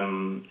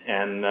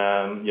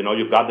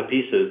you've got the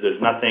pieces.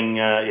 There's nothing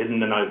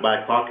hidden in our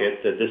back pocket.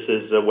 That this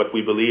is what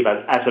we believe,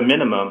 as a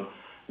minimum,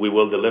 we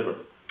will deliver.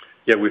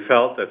 Yeah, we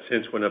felt that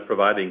since we're not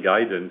providing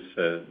guidance,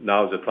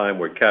 now is the time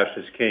where cash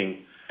is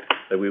king,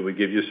 that we would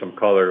give you some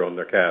color on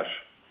the cash.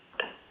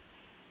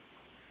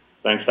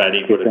 Thanks,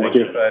 Fadi. Thank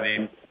you,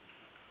 Fadi.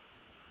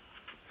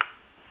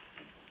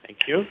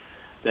 Thank you.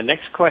 The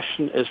next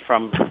question is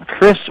from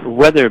Chris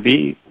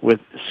Wetherbee with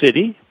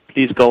Citi.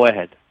 Please go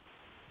ahead.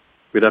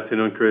 Good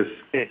afternoon, Chris.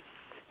 Hey.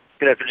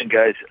 Good afternoon,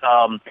 guys.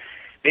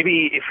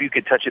 Maybe if you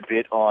could touch a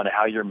bit on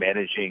how you're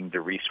managing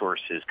the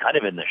resources kind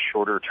of in the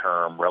shorter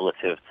term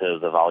relative to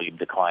the volume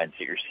declines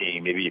that you're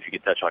seeing. Maybe if you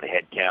could touch on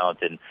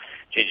headcount. And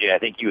JJ, I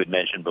think you had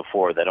mentioned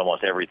before that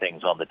almost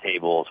everything's on the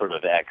table, sort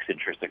of X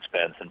interest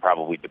expense and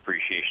probably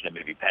depreciation and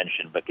maybe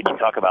pension. But can you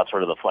talk about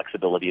sort of the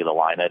flexibility of the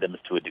line items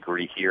to a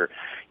degree here,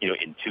 in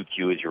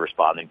 2Q as you're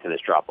responding to this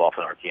drop-off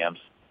in RTMs?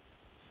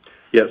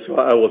 Yes, so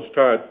I will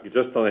start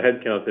just on the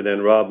headcount, and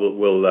then Rob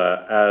will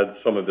add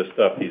some of the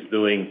stuff he's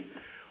doing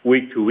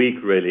week to week,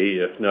 really,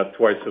 if not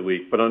twice a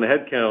week. But on the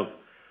headcount,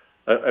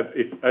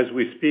 as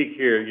we speak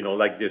here,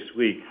 like this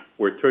week,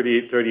 we're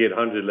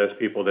 3,800 less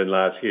people than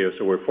last year,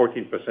 so we're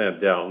 14%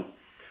 down,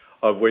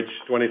 of which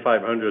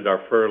 2,500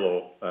 are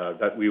furlough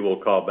that we will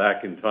call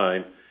back in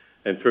time,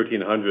 and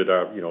 1,300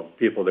 are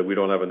people that we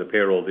don't have on the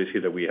payroll this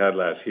year that we had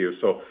last year.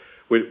 So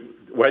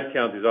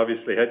headcount is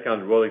obviously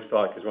headcount rolling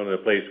stock is one of the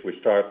places we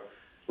start.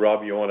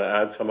 Rob, you want to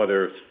add some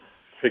other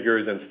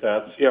figures and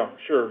stats? Yeah,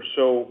 sure.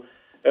 So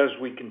as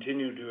we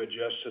continue to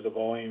adjust to the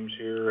volumes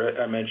here,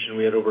 I mentioned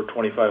we had over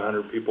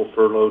 2,500 people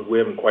furloughed. We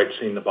haven't quite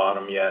seen the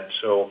bottom yet.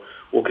 So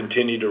we'll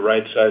continue to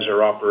right-size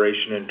our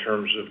operation in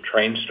terms of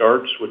train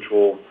starts, which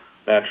will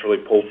naturally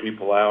pull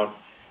people out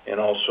and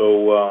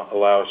also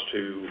allow us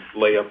to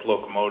lay up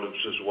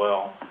locomotives as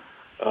well.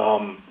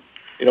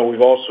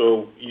 We've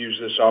also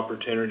used this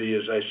opportunity,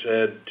 as I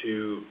said,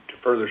 to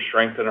further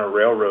strengthen our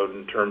railroad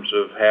in terms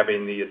of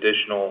having the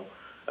additional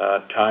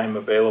time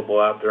available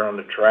out there on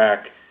the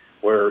track,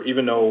 where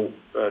even though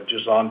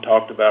Ghassan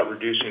talked about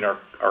reducing our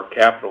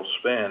capital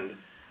spend,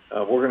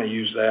 we're going to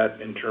use that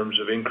in terms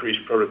of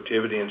increased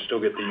productivity and still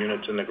get the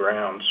units in the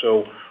ground.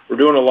 So we're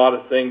doing a lot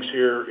of things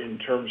here in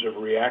terms of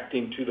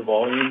reacting to the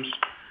volumes.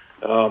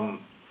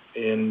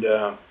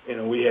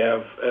 We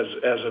have,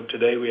 as of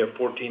today, we have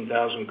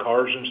 14,000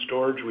 cars in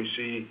storage. We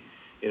see,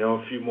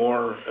 a few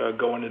more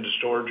going into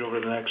storage over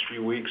the next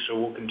few weeks, so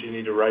we'll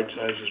continue to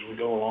right-size as we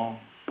go along.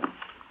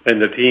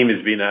 And the team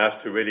has been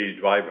asked to really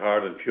drive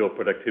hard on fuel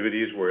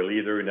productivities. We're a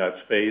leader in that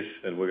space,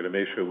 and we're going to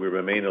make sure we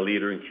remain a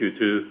leader in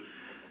Q2.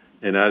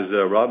 And as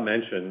Rob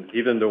mentioned,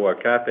 even though our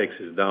CapEx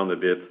is down a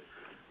bit,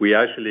 we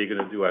actually are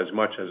going to do as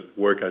much as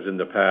work as in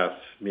the past,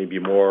 maybe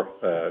more,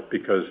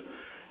 because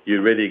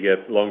you really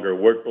get longer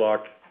work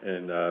block.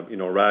 And,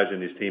 Raj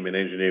and his team in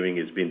engineering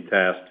has been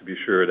tasked to be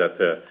sure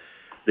that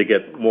they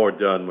get more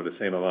done with the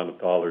same amount of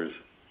dollars.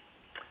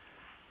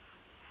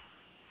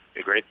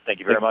 Okay, great. Thank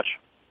you very much.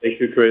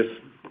 Thank you, Chris.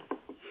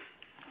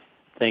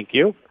 Thank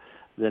you.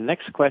 The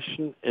next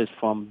question is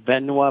from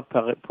Benoit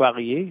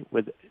Poirier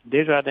with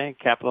Desjardins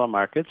Capital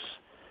Markets.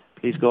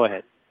 Please go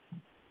ahead.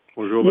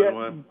 Bonjour,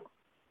 Benoit.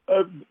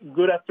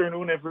 Good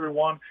afternoon,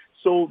 everyone.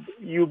 So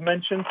you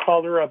mentioned,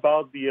 Father,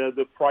 about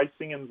the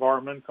pricing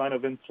environment, kind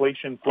of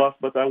inflation plus,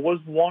 but I was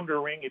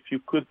wondering if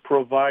you could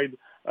provide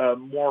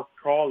more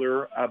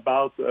color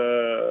about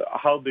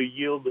how the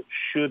yield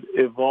should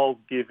evolve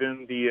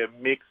given the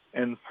mix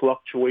and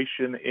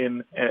fluctuation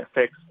in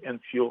FX and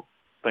fuel.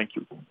 Thank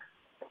you.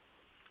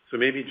 So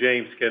maybe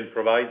James can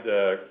provide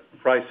the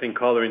pricing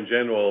color in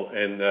general,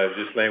 and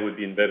Ghislain would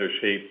be in better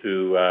shape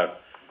to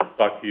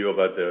talk to you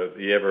about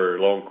the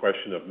ever-long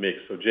question of mix.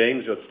 So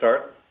James, let's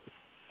start.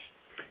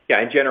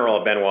 Yeah, in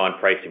general, Benoit, on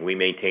pricing, we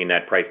maintain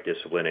that price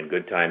discipline in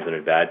good times and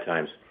in bad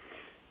times.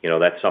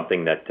 That's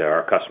something that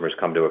our customers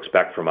come to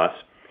expect from us.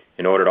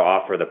 In order to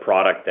offer the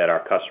product that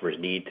our customers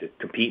need to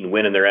compete and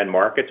win in their end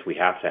markets, we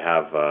have to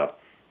have a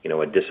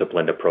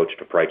disciplined approach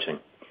to pricing.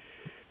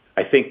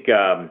 I think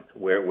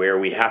where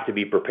we have to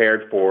be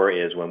prepared for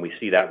is when we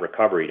see that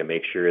recovery to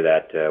make sure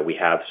that we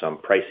have some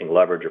pricing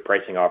leverage or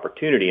pricing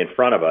opportunity in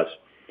front of us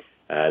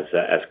as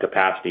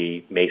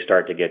capacity may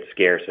start to get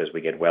scarce as we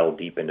get well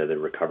deep into the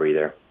recovery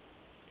there.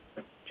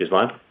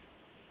 Ghislain?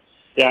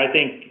 Yeah, I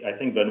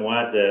think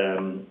Benoit,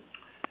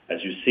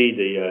 as you see,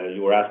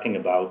 you were asking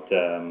about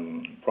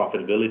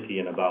profitability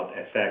and about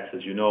FX.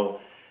 As you know,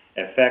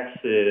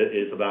 FX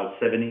is about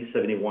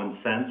 71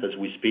 cents as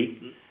we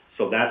speak.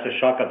 So that's a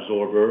shock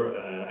absorber.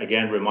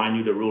 Again, remind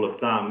you the rule of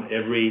thumb: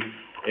 every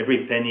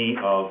penny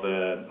of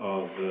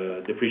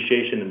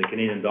depreciation in the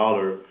Canadian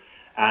dollar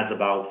adds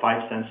about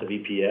 5 cents of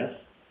EPS.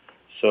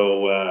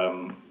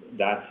 So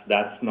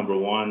that's number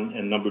one.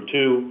 And number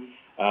two,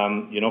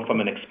 from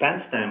an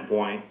expense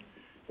standpoint,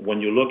 when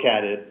you look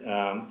at it,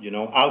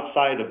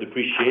 outside of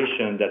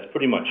depreciation, that's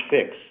pretty much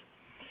fixed.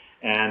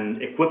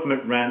 And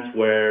equipment rents,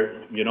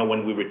 where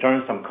when we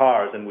return some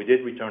cars, and we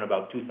did return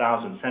about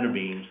 2,000 center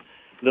beams,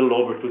 a little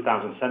over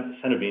 2,000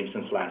 center beams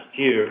since last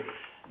year,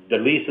 the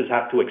leases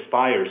have to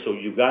expire, so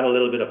you've got a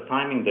little bit of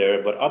timing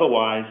there. But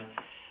otherwise,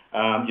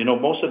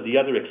 most of the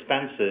other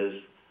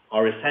expenses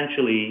are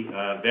essentially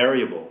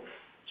variable.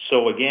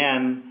 So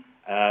again,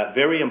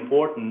 very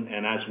important.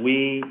 And as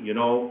we,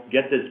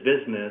 get this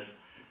business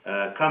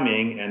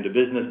coming and the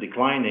business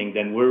declining,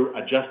 then we're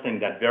adjusting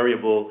that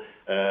variable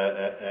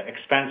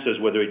expenses,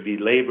 whether it be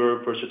labor,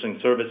 purchasing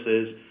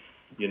services,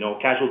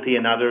 casualty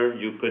and other.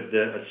 You could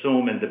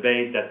assume and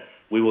debate that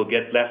we will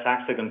get less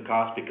accident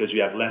costs because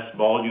you have less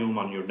volume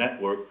on your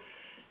network.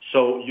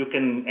 So you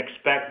can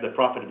expect the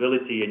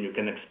profitability, and you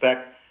can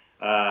expect,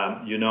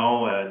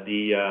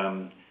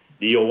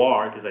 the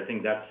OR, because I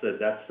think that's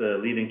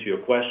leading to your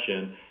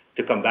question,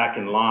 to come back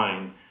in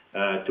line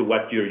to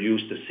what you're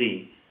used to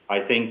see. I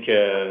think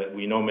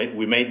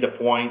we made the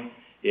point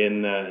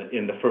in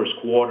the first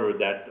quarter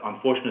that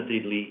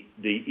unfortunately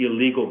the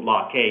illegal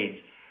blockades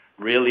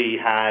really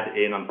had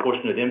an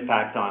unfortunate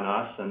impact on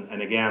us.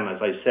 And again,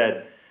 as I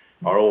said,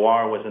 our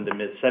OR was in the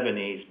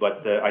mid-70s,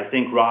 but I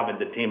think Rob and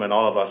the team and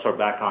all of us are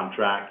back on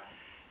track.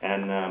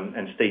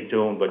 And stay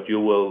tuned, but you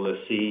will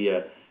see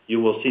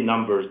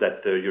numbers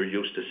that you're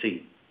used to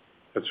see.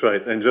 That's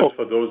right. And just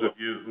for those of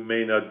you who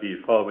may not be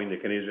following the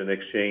Canadian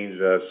exchange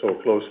so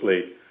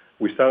closely,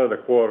 we started the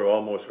quarter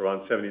almost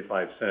around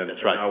 75 cents.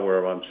 That's right. Now we're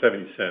around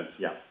 70 cents.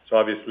 Yeah. So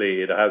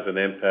obviously it has an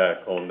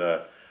impact on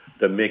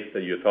the mix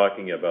that you're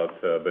talking about,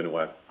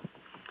 Benoit.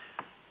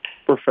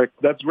 Perfect.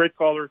 That's great,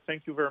 caller.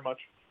 Thank you very much.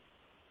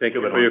 Thank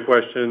you for your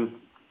question.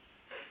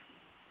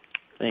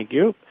 Thank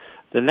you.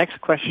 The next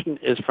question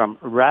is from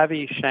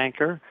Ravi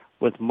Shankar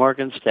with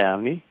Morgan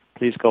Stanley.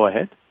 Please go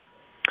ahead.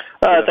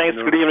 Thanks.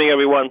 Good evening,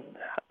 everyone.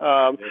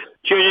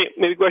 JJ,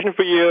 maybe a question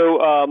for you.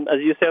 As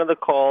you said on the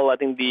call, I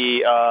think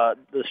the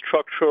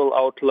structural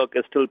outlook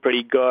is still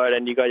pretty good,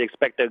 and you guys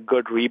expect a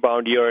good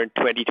rebound year in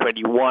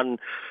 2021.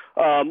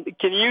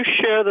 Can you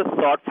share the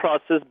thought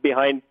process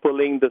behind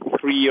pulling the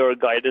 3-year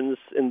guidance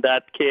in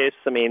that case?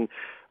 I mean,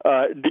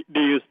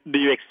 do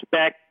you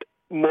expect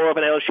more of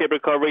an L-shaped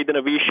recovery than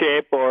a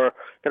V-shape, or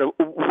kind of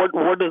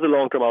what does the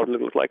long-term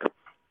outlook look like?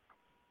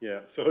 Yeah,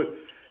 so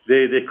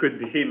there could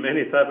be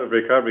many types of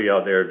recovery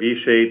out there,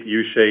 V-shape,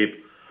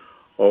 U-shape,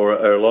 or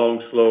a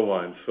long, slow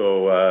one.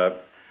 So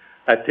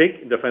I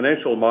think the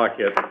financial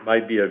market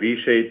might be a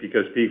V-shape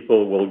because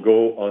people will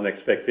go on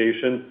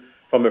expectation.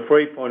 From a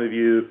freight point of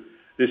view,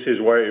 this is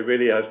where it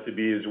really has to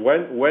be, is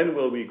when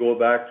will we go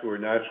back to a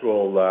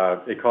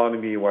natural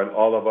economy when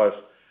all of us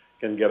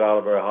can get out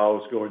of our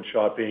house, go in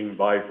shopping,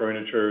 buy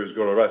furniture,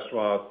 go to a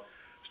restaurant,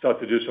 start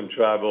to do some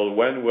travel?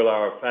 When will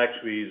our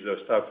factories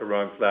start to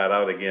run flat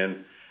out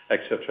again, et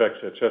cetera,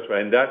 et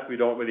cetera? And that we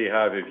don't really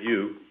have a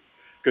view,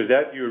 because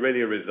that you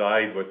really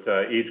reside with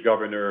each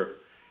governor,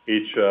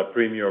 each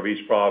premier of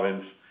each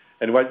province.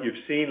 And what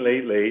you've seen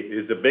lately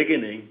is the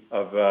beginning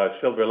of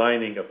silver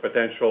lining of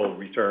potential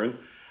return.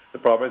 The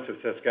province of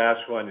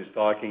Saskatchewan is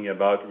talking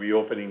about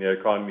reopening the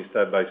economy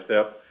step by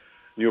step.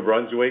 New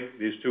Brunswick,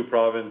 these two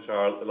provinces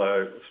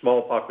are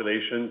small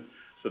population,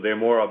 so they're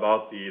more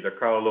about the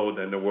carload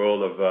and the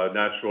world of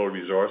natural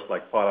resource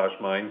like potash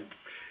mine.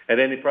 And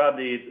then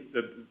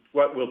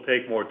what will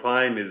take more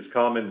time is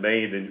common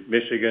made in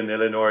Michigan,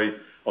 Illinois,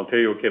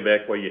 Ontario,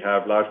 Quebec, where you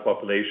have large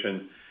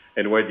population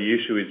and where the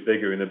issue is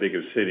bigger in the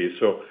bigger cities.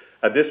 So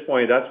at this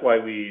point, that's why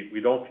we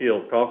don't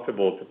feel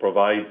comfortable to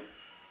provide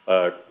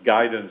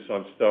guidance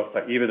on stuff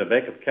that even the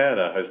Bank of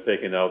Canada has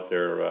taken out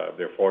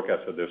their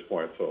forecast at this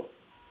point. So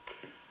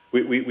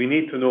we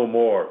need to know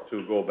more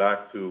to go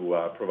back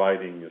to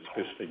providing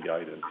specific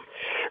guidance.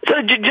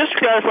 So just to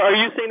clarify, are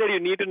you saying that you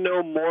need to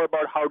know more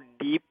about how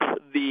deep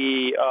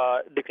the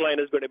decline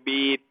is going to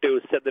be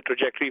to set the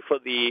trajectory for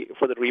the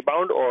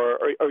rebound, or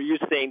are you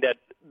saying that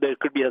there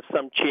could be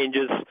some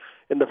changes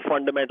in the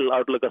fundamental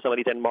outlook of some of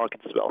these end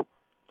markets as well?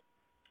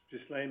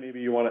 Ghislain,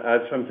 maybe you want to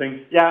add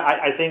something? Yeah,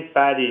 I think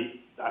Ravi.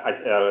 I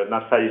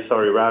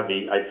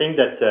think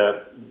that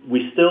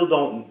we still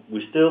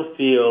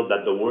feel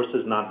that the worst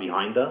is not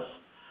behind us.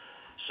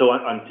 So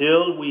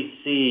until we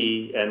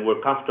see and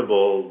we're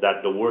comfortable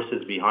that the worst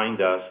is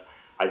behind us,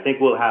 I think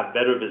we'll have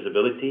better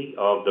visibility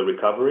of the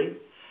recovery.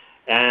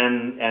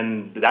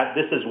 And that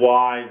this is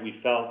why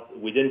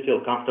we didn't feel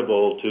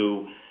comfortable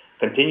to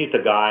continue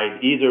to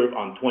guide either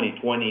on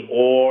 2020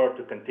 or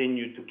to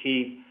continue to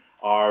keep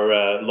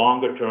our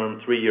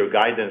longer-term 3-year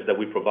guidance that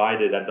we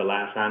provided at the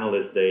last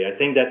Analyst Day. I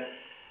think that,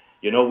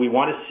 we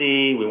want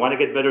to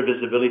get better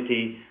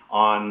visibility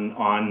on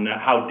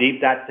how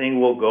deep that thing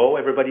will go.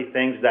 Everybody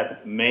thinks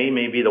that May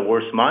be the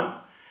worst month,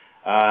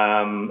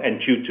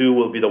 and Q2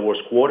 will be the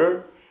worst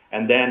quarter.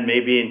 And then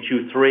maybe in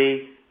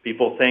Q3,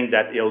 people think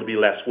that it'll be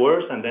less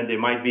worse, and then there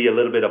might be a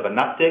little bit of an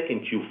uptick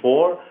in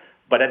Q4.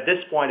 But at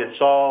this point, it's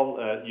all,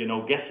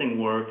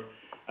 guessing work,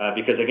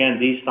 because again,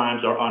 these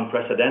times are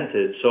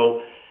unprecedented.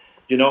 So,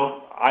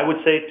 I would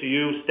say to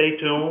you, stay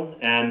tuned,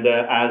 and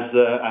as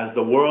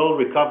the world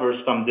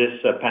recovers from this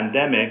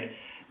pandemic,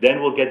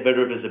 then we'll get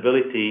better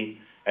visibility,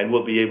 and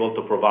we'll be able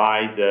to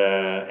provide,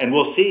 and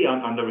we'll see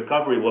on the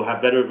recovery. We'll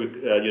have better,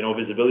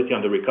 visibility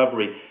on the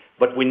recovery.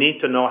 But we need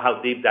to know how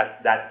deep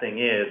that thing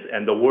is,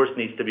 and the worst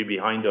needs to be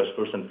behind us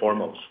first and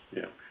foremost.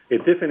 Yeah. It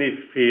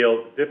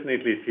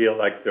definitely feel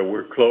like that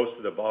we're close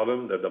to the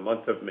bottom, that the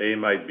month of May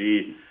might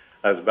be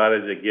as bad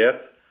as it gets.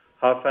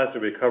 How fast the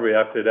recovery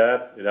after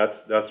that,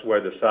 that's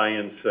where the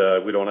science,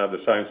 we don't have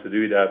the science to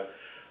do that.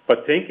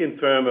 But think in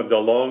terms of the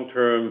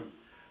long-term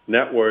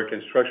network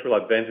and structural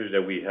advantage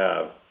that we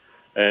have.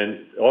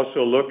 And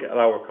also look at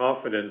our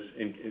confidence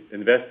in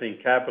investing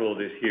capital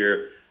this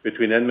year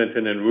between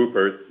Edmonton and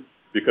Rupert,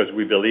 because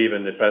we believe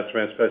in the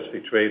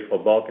trans-Pacific trade for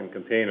bulk and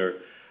container,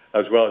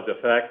 as well as the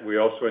fact we're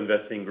also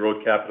investing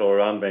growth capital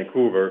around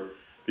Vancouver,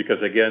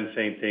 because again,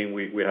 same thing,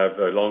 we have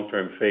a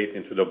long-term faith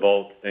into the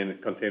bulk and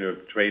container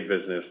trade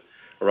business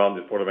around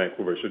the Port of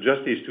Vancouver. So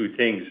just these two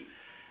things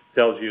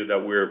tells you that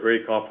we're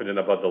very confident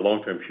about the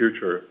long-term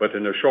future, but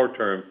in the short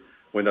term,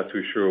 we're not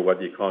too sure what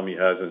the economy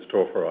has in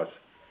store for us.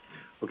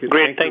 Okay,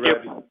 great, thank you.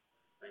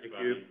 Thank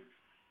you.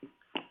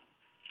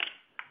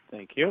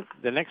 Thank you.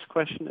 The next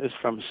question is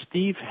from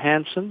Steve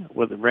Hansen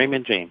with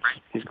Raymond James.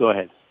 Please go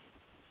ahead.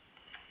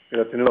 Good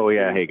afternoon. Oh,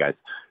 yeah. Hey, guys.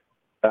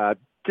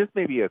 Just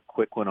maybe a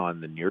quick one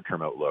on the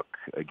near-term outlook,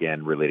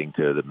 again, relating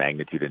to the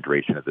magnitude and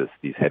duration of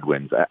these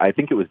headwinds. I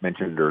think it was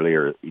mentioned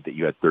earlier that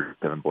you had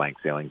 37 blank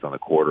sailings on the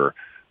quarter.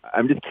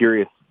 I'm just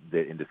curious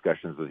that in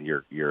discussions with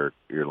your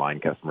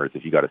line customers,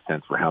 if you got a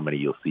sense for how many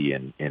you'll see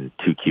in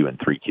 2Q and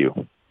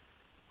 3Q.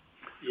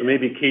 So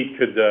maybe Keith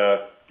could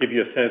give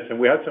you a sense. And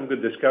we had some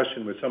good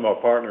discussion with some of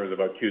our partners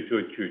about Q2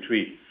 and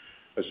Q3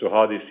 as to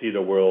how they see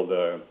the world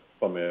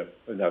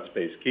in that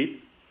space. Keith?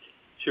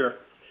 Sure.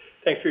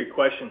 Thanks for your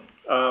question.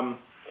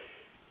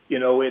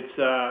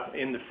 It's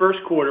in the first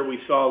quarter we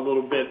saw a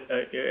little bit,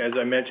 as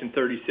I mentioned,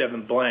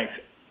 37 blanks.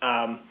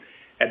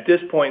 At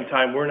this point in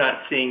time, we're not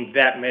seeing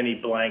that many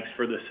blanks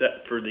for the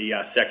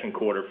second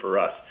quarter for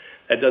us.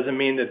 That doesn't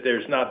mean that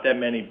there's not that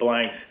many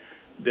blanks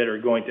that are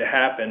going to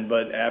happen,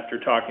 but after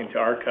talking to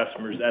our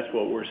customers, that's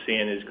what we're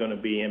seeing is going to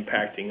be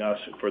impacting us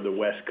for the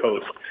West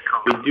Coast.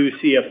 We do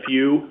see a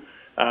few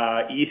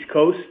East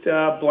Coast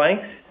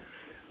blanks,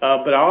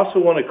 but I also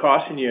want to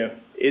caution you,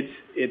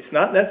 it's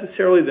not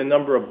necessarily the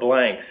number of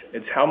blanks,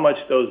 it's how much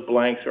those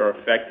blanks are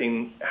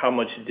affecting how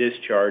much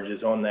discharge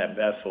is on that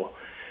vessel.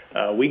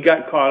 We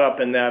got caught up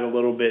in that a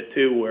little bit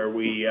too, where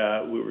we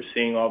were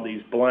seeing all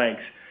these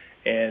blanks,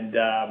 and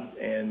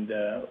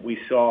we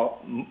saw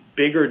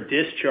bigger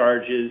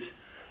discharges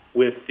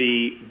with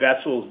the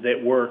vessels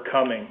that were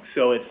coming.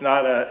 So it's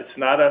not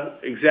a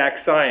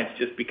exact science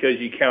just because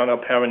you count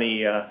up how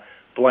many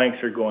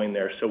blanks are going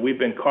there. So we've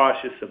been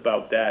cautious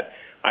about that.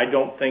 I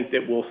don't think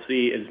that we'll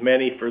see as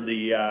many for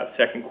the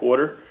second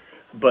quarter,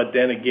 but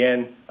then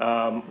again,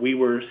 we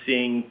were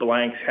seeing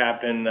blanks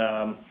happen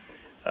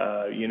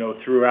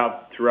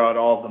throughout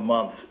all the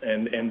months,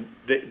 and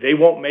they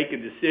won't make a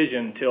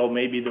decision until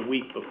maybe the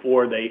week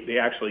before they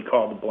actually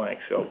call the blank.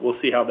 So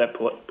we'll see how that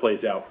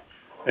plays out.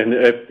 And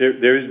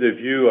there is the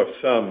view of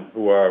some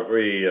who are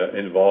very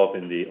involved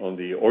on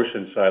the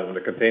ocean side, on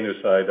the container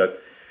side, that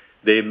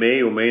they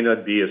may or may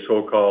not be a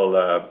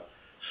so-called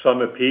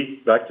summer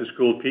peak, back to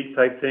school peak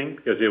type thing,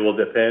 because it will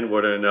depend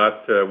whether or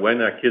not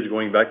when our kids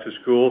going back to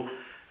school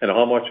and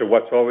how much of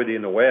what's already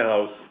in the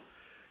warehouse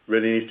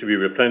really needs to be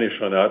replenished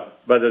or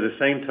not. But at the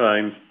same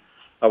time,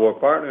 our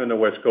partner on the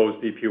West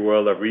Coast, DP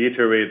World, have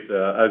reiterated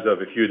as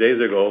of a few days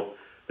ago,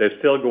 they're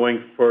still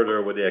going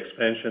further with the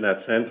expansion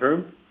at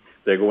Centerm.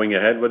 They're going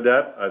ahead with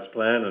that as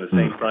planned on the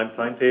same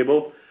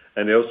timetable,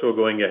 and they're also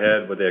going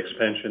ahead with the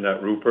expansion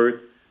at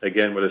Rupert,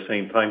 again with the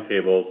same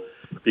timetable,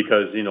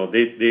 because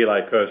they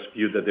like us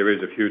view that there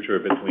is a future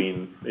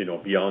between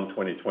beyond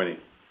 2020.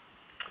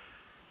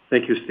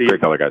 Thank you, Steve.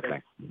 Great color, guys.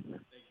 Thanks.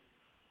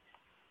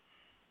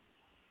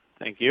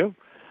 Thank you.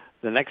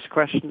 The next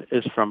question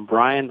is from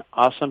Brian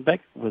Ossenbeck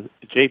with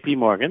J.P.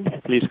 Morgan.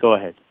 Please go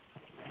ahead.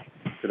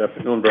 Good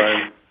afternoon,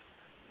 Brian.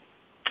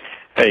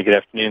 Hey, good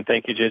afternoon.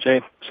 Thank you,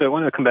 JJ. So I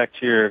wanted to come back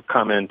to your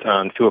comment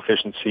on fuel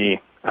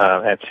efficiency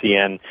at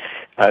CN.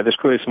 There's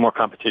clearly some more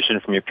competition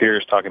from your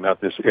peers talking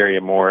about this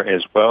area more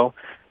as well.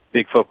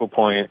 Big focal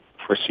point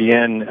for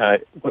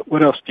CN.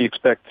 What else do you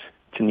expect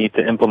to need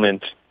to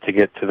implement to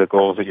get to the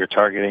goals that you're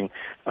targeting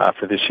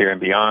for this year and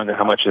beyond? And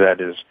how much of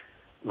that is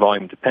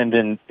volume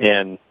dependent?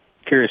 And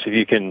curious if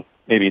you can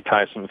maybe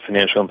tie some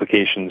financial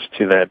implications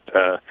to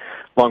that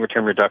longer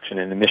term reduction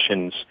in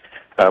emissions.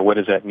 What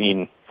does that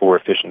mean for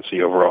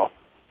efficiency overall?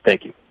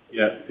 Thank you.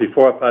 Yeah,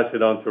 before I pass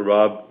it on to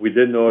Rob, we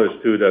did notice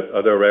too that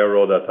other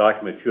railroads are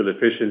talking about fuel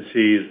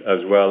efficiencies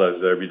as well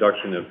as a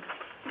reduction of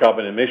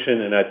carbon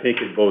emission, and I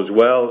think it bodes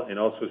well and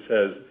also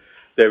says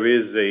there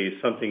is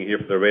something here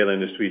for the rail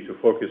industry to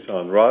focus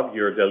on. Rob,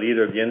 you're the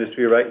leader of the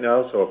industry right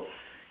now, so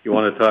you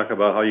want to talk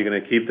about how you're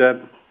going to keep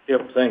that?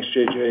 Yep, thanks,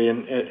 JJ.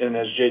 And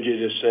as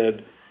JJ just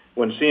said,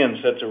 when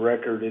CN sets a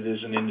record, it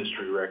is an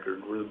industry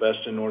record. We're the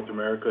best in North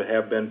America,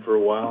 have been for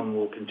a while, and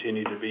will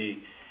continue to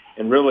be.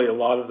 And really, a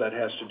lot of that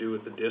has to do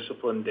with the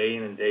discipline day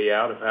in and day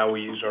out of how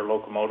we use our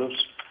locomotives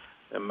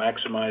and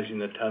maximizing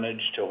the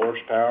tonnage to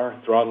horsepower,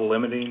 throttle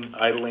limiting,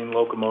 idling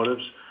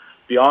locomotives.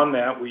 Beyond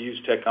that, we use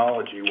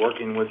technology,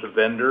 working with the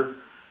vendor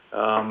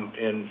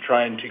and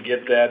trying to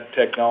get that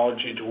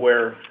technology to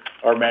where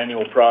our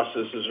manual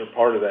processes are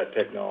part of that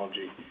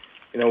technology.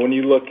 When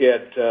you look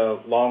at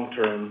long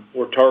term,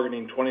 we're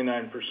targeting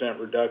 29%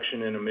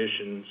 reduction in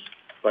emissions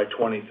by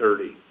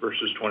 2030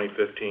 versus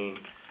 2015.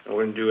 And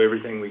we're going to do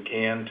everything we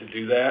can to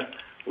do that.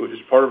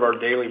 It's part of our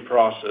daily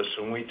process.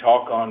 When we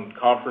talk on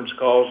conference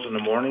calls in the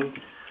morning,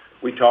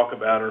 we talk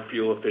about our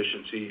fuel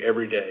efficiency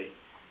every day.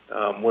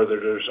 Whether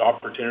there's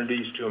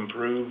opportunities to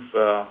improve,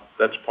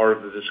 that's part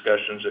of the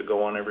discussions that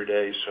go on every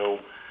day. So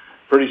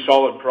pretty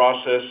solid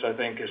process. I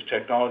think as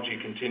technology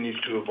continues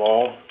to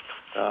evolve,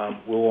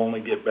 we'll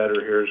only get better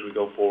here as we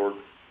go forward.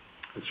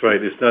 That's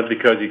right. It's not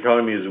because the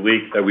economy is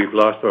weak that we've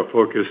lost our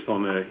focus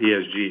on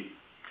ESG.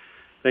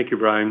 Thank you,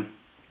 Brian.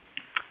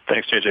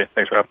 Thanks, JJ.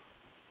 Thanks, Rob.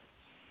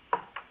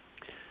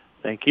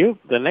 Thank you.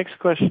 The next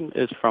question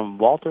is from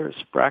Walter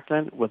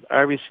Spracklin with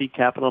RBC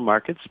Capital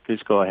Markets. Please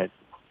go ahead.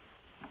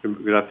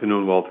 Good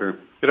afternoon, Walter.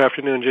 Good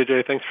afternoon,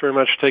 JJ. Thanks very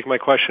much for taking my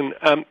question.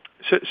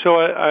 So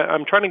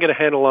I'm trying to get a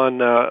handle on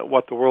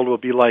what the world will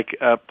be like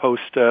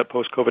post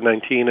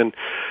COVID-19, and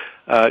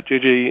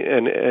JJ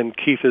and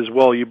Keith as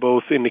well. You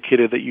both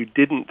indicated that you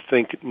didn't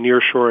think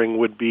nearshoring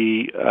would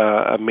be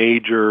a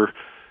major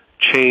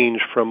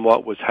change from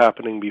what was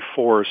happening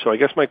before. So I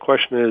guess my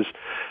question is,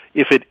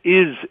 if it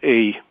is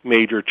a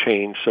major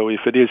change, so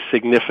if it is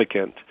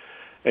significant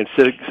and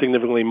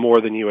significantly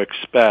more than you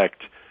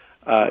expect,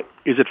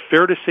 is it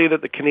fair to say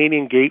that the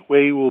Canadian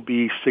gateway will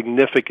be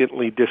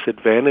significantly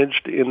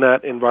disadvantaged in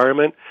that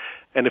environment?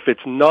 And if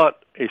it's not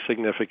a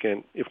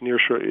significant, if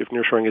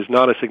nearshoring is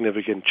not a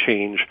significant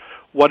change,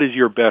 what is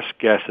your best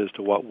guess as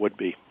to what would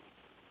be?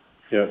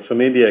 Yeah, so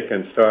maybe I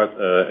can start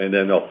and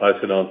then I'll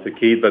pass it on to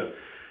Keith. But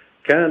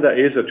Canada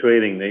is a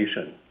trading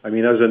nation. I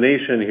mean, as a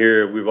nation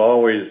here, we've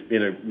always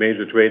been a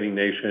major trading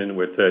nation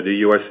with the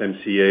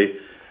USMCA,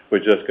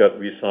 which just got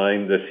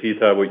re-signed, the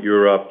CETA with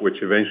Europe,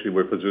 which eventually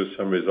will produce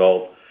some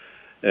result,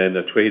 and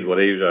the trade with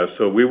Asia.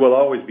 So we will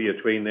always be a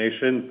trade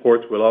nation.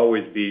 Ports will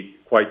always be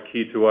quite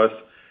key to us.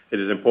 It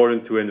is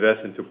important to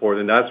invest into port,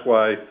 and that's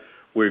why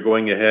we're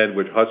going ahead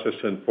with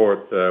Hutchison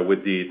Port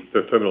with the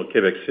terminal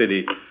Quebec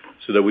City,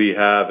 so that we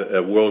have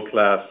a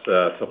world-class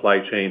supply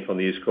chain from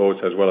the East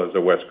Coast as well as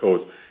the West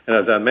Coast. And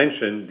as I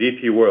mentioned,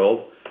 DP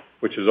World,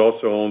 which is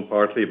also owned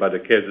partly by the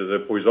Caisse de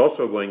dépôt, is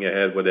also going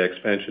ahead with the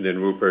expansion in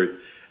Rupert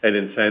and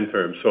in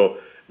Centerm. So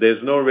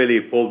there's no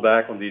really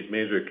pullback on these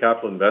major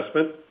capital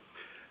investments.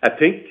 I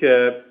think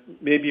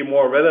maybe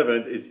more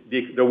relevant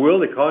is the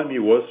world economy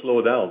will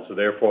slow down, so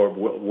therefore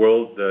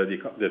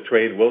the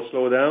trade will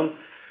slow down.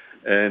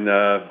 And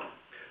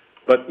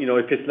but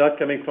if it's not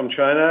coming from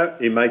China,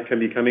 it might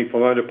be coming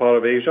from other part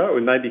of Asia, or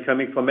it might be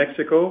coming from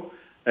Mexico.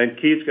 And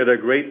Keith's got a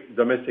great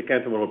domestic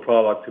intermodal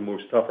product to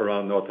move stuff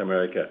around North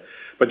America.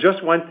 But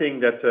just one thing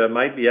that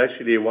might be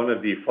actually one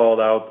of the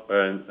fallout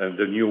and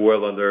the new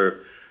world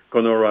under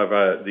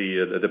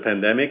the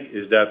pandemic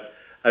is that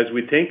as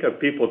we think of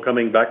people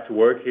coming back to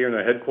work here in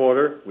our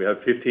headquarters, we have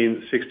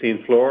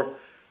 16th floor,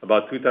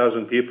 about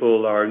 2,000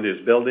 people are in this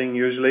building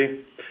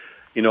usually.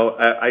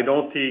 I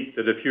don't think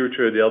that in the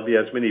future there'll be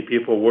as many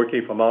people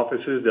working from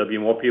offices. There'll be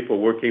more people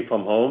working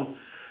from home.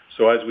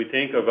 So as we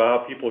think of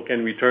how people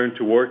can return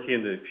to work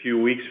in a few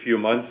weeks, few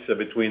months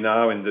between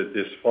now and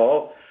this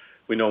fall,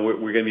 we're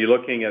going to be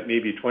looking at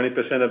maybe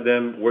 20% of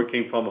them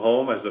working from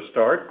home as a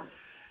start.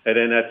 And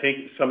then I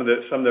think some of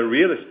the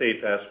real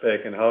estate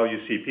aspect and how you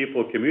see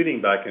people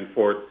commuting back and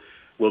forth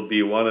will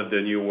be one of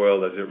the new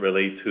world as it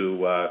relates to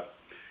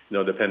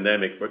the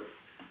pandemic. But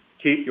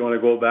Keith, you want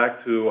to go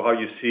back to how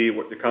you see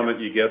what the comment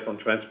you get from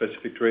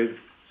Trans-Pacific trade?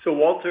 So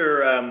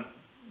Walter,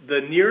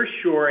 the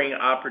nearshoring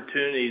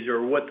opportunities,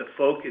 or what the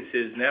focus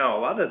is now, a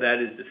lot of that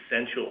is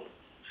essential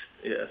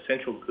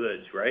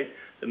goods, right?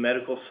 The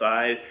medical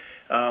side.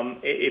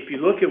 If you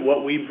look at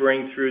what we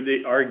bring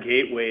through our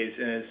gateways,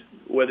 and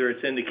whether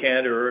it's into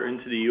Canada or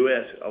into the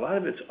U.S., a lot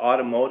of it's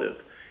automotive,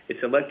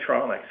 it's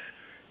electronics,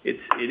 it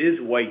is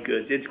white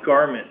goods, it's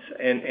garments,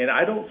 and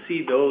I don't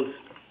see those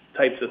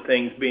types of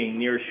things being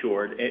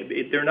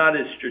nearshored. They're not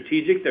as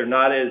strategic, they're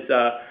not as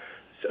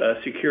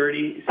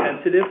security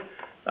sensitive.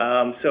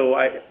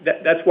 So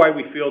that's why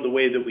we feel the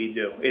way that we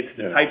do. It's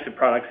the types of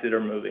products that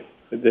are moving.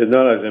 They're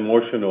not as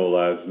emotional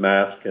as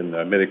mask and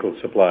medical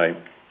supply.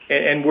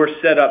 And we're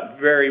set up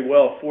very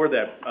well for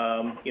that.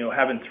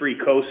 Having three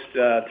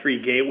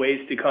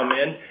gateways to come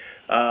in.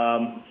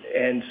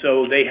 And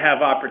so they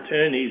have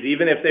opportunities,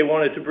 even if they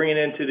wanted to bring it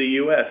into the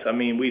U.S. I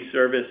mean, we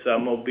service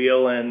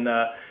Mobile and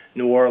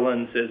New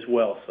Orleans as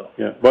well. So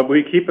yeah, but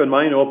we keep an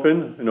mind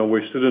open.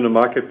 We're still in the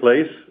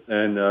marketplace,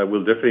 and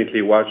we'll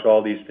definitely watch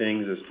all these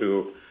things as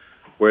to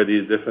where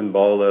these different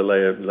balls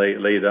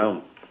lay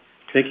down.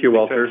 Thank you,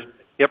 Walter.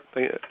 Yep,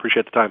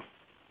 appreciate the time.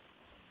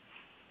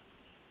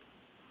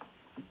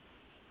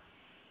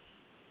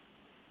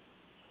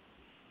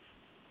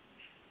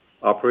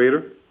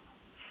 Operator.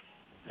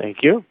 Thank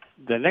you.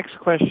 The next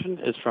question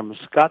is from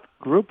Scott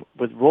Group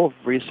with Wolfe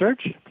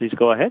Research. Please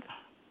go ahead.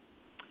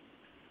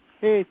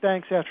 Hey,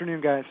 thanks.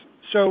 Afternoon, guys.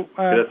 So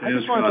I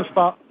just wanted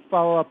to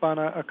follow up on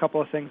a couple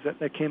of things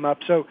that came up.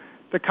 So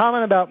the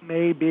comment about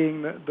May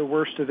being the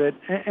worst of it,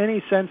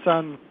 any sense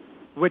on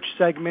which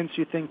segments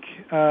you think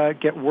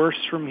get worse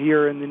from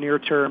here in the near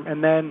term?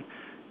 And then,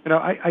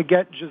 I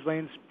get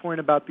Ghislaine's point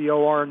about the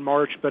OR in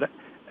March, but I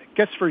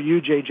guess for you,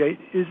 JJ,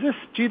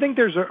 do you think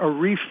there's a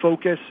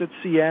refocus at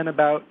CN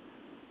about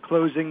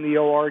closing the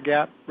OR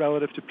gap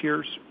relative to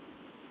peers?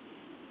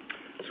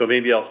 So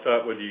maybe I'll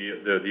start with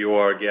the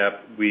OR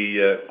gap.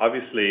 We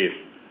obviously,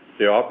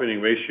 the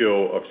operating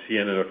ratio of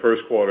CN in the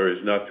first quarter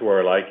is not to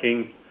our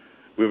liking.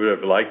 We would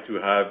have liked to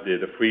have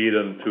the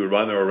freedom to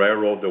run our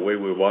railroad the way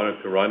we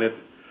wanted to run it.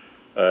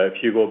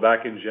 If you go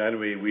back in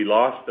January, we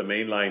lost the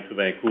main line to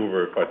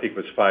Vancouver for, I think it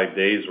was 5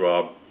 days,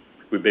 Rob.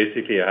 We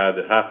basically had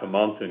half a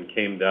month and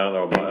came down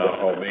our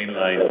main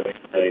line.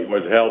 It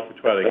was hell to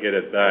try to get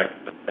it back.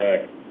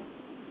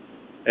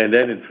 And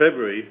then in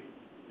February,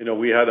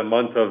 we had a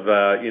month of,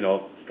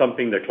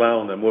 stumping the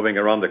clown and moving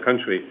around the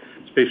country,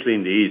 especially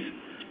in the east.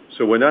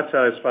 So we're not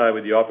satisfied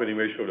with the operating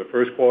ratio of the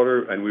first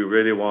quarter, and we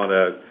really want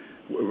to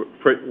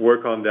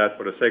work on that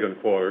for the second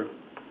quarter.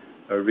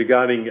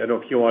 Regarding, I don't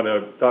know if you want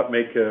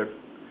to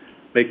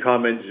make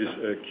comments,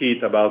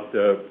 Keith, about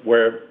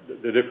where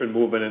the different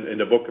movement in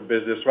the book of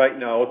business. Right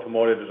now,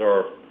 automotive is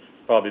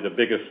probably the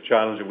biggest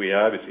challenge that we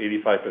have. It's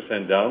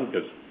 85% down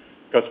because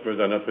customers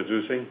are not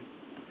producing.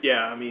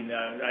 Yeah,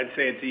 I'd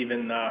say it's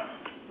even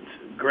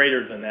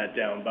greater than that,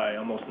 down by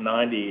almost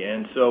 90.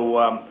 And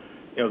so,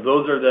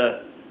 those are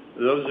the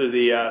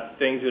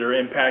things that are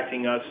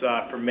impacting us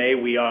for May.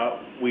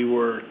 We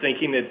were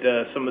thinking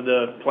that some of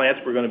the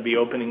plants were going to be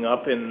opening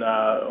up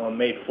on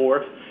May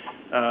 4th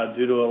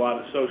due to a lot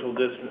of social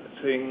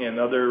distancing and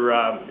other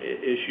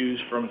issues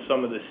from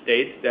some of the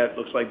states. That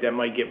looks like that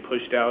might get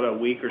pushed out a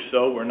week or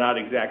so. We're not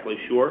exactly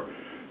sure.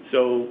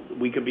 So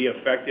we could be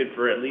affected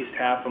for at least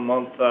half a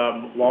month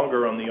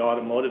longer on the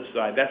automotive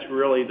side. That's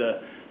really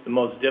the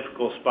most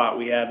difficult spot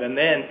we have. And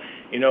then,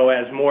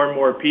 as more and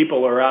more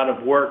people are out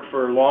of work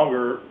for a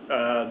longer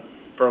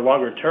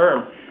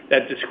term,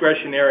 that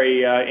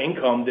discretionary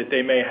income that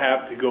they may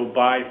have to go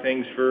buy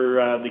things for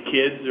the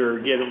kids or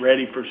get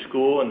ready for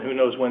school, and who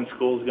knows when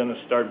school is going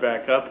to start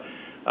back up.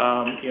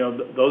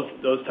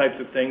 Those types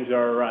of things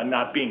are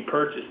not being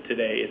purchased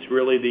today. It's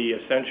really the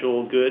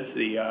essential goods,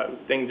 the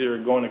things that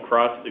are going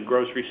across the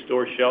grocery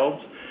store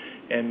shelves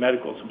and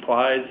medical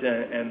supplies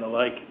and the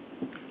like.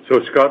 So,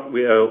 Scott, I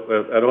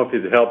don't know if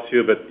it helps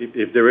you, but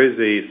if there is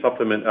a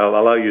supplement, I'll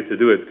allow you to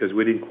do it because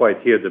we didn't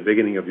quite hear the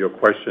beginning of your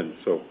question.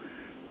 So,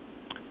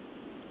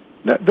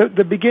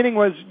 the beginning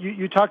was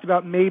you talked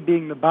about May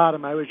being the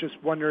bottom. I was just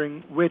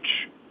wondering which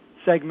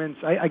segments.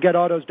 I get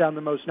autos down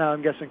the most now.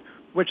 I'm guessing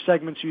which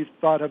segments you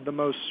thought have the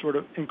most sort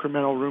of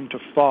incremental room to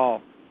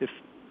fall, if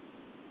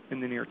in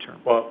the near term.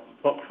 Well,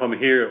 from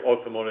here,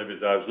 automotive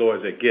is as low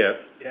as it gets.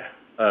 Yeah.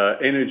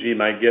 Energy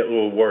might get a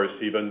little worse,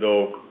 even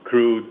though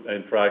crude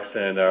and frac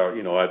sand are,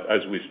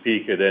 as we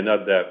speak, they're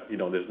not that,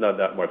 there's not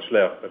that much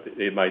left, but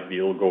it might be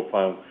able to go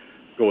a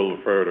little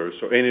further.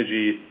 So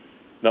energy,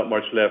 not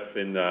much left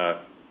in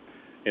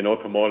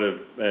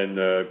automotive, and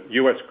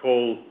U.S.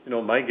 coal,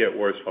 might get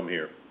worse from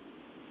here.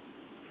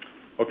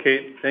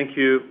 Okay, thank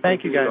you.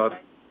 Thank you, guys.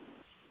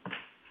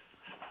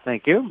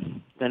 Thank you.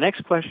 The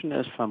next question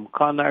is from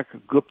Konark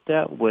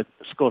Gupta with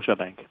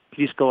Scotiabank.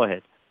 Please go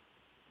ahead.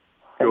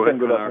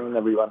 Good afternoon,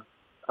 everyone.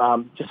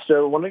 Just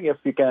wondering if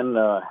you can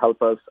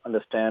help us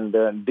understand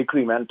the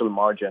decremental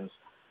margins.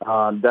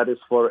 That is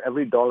for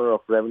every dollar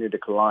of revenue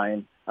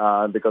decline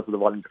because of the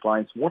volume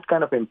declines. What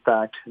kind of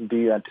impact do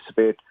you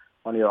anticipate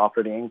on your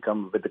operating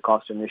income with the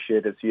cost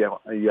initiatives you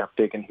have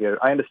taken here?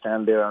 I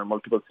understand there are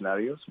multiple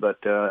scenarios, but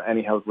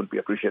any help would be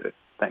appreciated.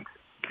 Thanks.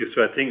 Okay,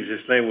 so I think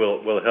Ghislaine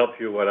will help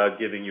you without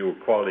giving you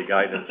quality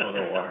guidance on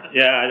OR.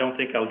 Yeah, I don't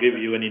think I'll give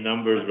you any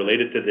numbers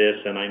related to this,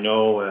 and I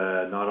know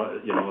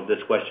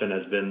this question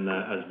has been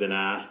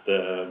asked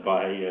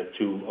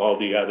to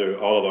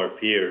all of our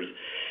peers.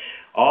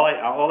 All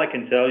I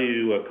can tell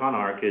you,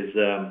 Konark, is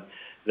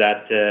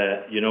that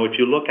if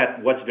you look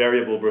at what's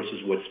variable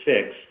versus what's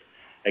fixed,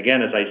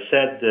 again, as I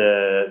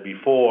said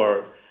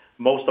before,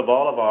 most of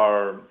all of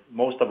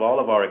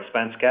our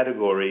expense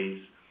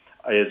categories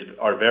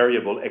are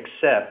variable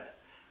except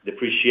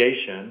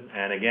depreciation.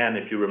 And again,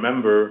 if you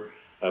remember,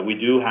 we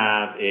do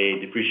have a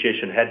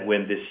depreciation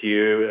headwind this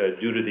year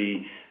due to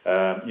the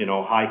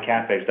high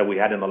capex that we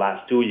had in the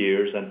last 2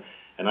 years.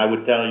 And I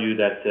would tell you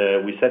that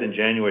we said in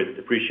January that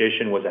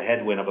depreciation was a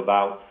headwind of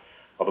about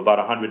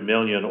 100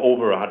 million,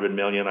 over 100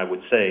 million, I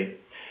would say.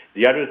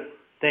 The other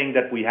thing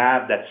that we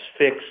have that's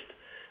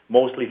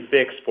mostly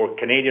fixed for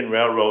Canadian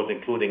railroads,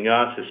 including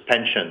us, is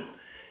pension.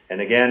 And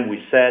again,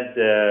 we said,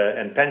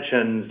 and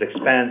pensions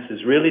expense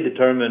is really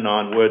determined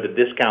on where the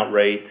discount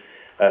rate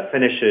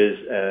finishes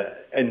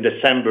in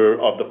December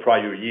of the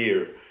prior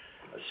year.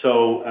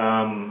 So,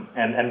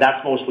 and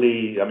that's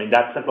mostly,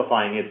 that's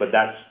simplifying it, but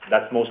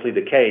that's mostly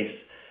the case.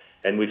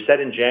 And we've said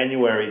in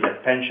January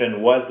that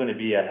pension was going to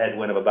be a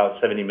headwind of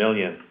about 70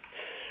 million.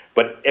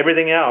 But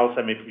everything else,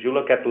 if you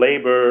look at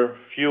labor,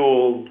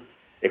 fuel,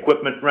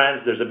 equipment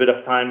rents, there's a bit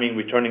of timing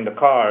returning the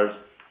cars,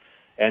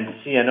 and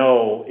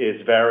CNO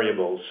is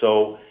variable.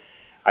 So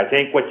I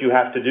think what you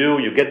have to do,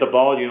 you get the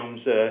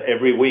volumes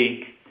every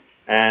week,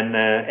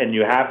 and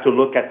you have to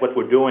look at what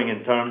we're doing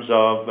in terms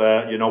of,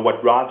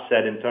 what Rob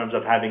said in terms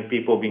of having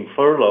people being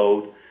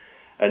furloughed,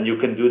 and you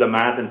can do the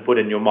math and put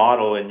in your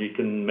model, and you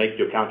can make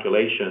your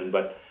calculation.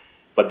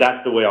 But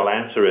that's the way I'll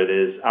answer it,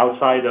 is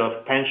outside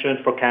of pension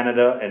for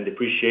Canada and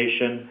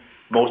depreciation,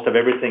 most of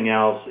everything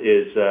else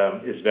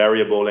is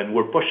variable, and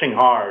we're pushing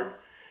hard,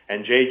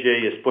 and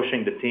JJ is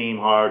pushing the team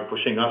hard,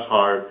 pushing us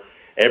hard.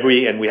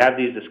 And we have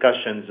these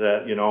discussions,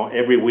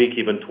 every week,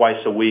 even twice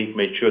a week,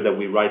 make sure that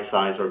we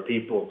right-size our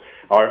people,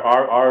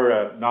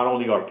 our not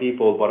only our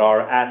people, but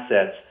our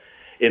assets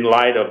in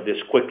light of this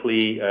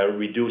quickly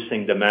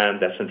reducing demand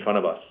that's in front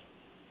of us.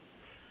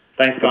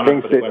 Thanks,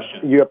 Connor, for the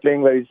question. You are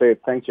playing very safe.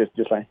 Thanks,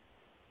 Ghislain.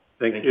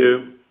 Thank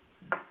you.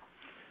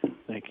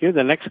 Thank you.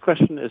 The next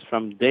question is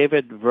from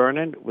David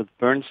Vernon with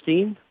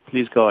Bernstein.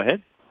 Please go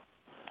ahead.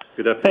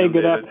 Good afternoon,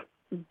 David.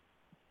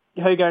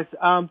 Hey, guys.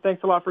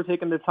 Thanks a lot for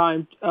taking the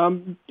time.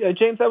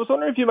 James, I was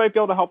wondering if you might be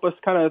able to help us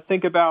kind of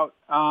think about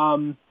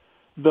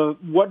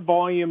what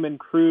volume and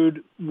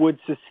crude would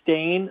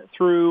sustain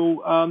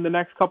through the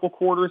next couple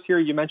quarters here.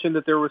 You mentioned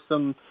that there was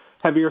some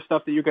heavier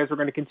stuff that you guys were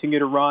going to continue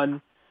to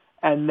run.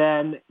 And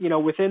then,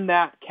 within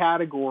that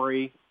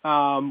category,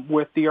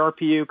 with the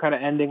RPU kind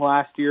of ending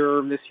last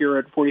year, this year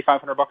at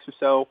 $4,500 or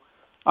so,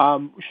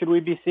 should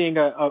we be seeing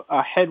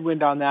a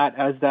headwind on that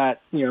as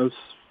that, those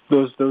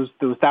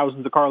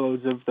thousands of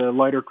carloads of the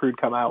lighter crude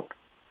come out?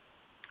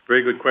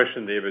 Very good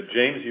question, David.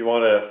 James, you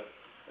want to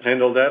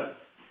handle that?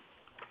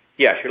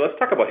 Yeah, sure. Let's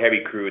talk about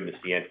heavy crude in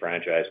the CN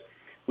franchise.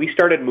 We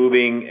started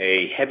moving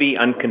a heavy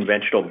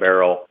unconventional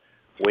barrel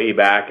way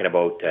back in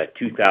about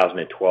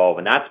 2012,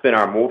 and that's been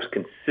our most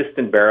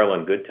consistent barrel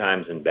in good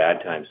times and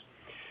bad times.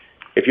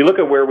 If you look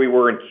at where we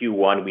were in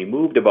Q1, we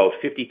moved about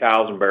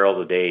 50,000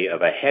 barrels a day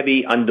of a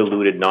heavy,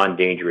 undiluted,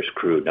 non-dangerous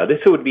crude. Now, this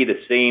would be the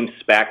same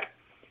spec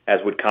as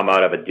would come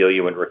out of a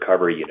diluent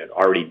recovery unit,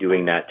 already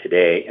doing that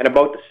today, and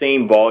about the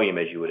same volume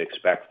as you would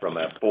expect from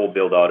a full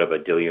build-out of a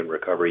diluent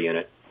recovery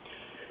unit.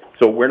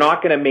 So we're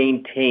not going to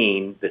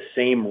maintain the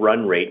same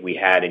run rate we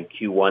had in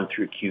Q1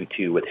 through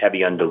Q2 with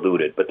heavy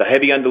undiluted, but the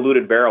heavy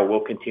undiluted barrel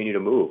will continue to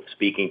move,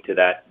 speaking to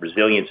that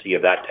resiliency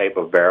of that type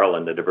of barrel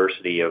and the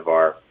diversity of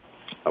our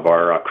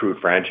crude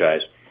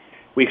franchise.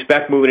 We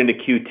expect moving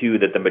into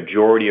Q2 that the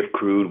majority of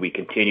crude we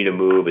continue to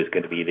move is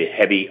going to be the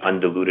heavy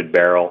undiluted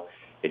barrel.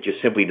 It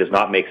just simply does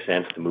not make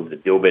sense to move the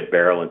dilbit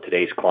barrel in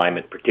today's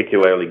climate,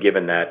 particularly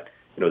given that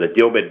the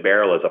dilbit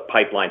barrel is a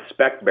pipeline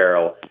spec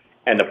barrel,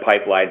 and the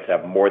pipelines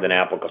have more than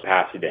ample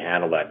capacity to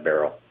handle that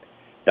barrel.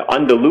 The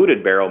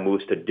undiluted barrel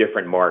moves to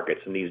different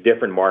markets, and these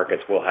different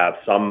markets will have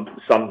some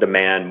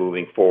demand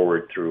moving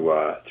forward through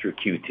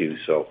Q2.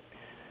 So,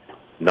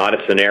 not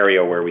a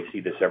scenario where we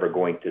see this ever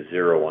going to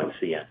zero on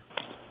CN.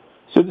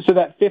 So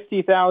that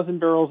 50,000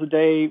 barrels a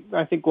day,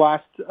 I think in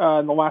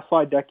the last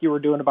slide deck, you were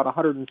doing about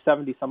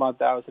 170 some odd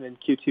thousand in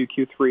Q2,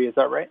 Q3. Is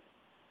that right?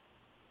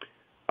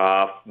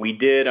 We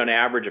did an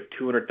average of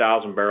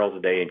 200,000 barrels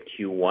a day in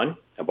Q1.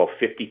 About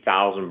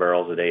 50,000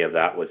 barrels a day of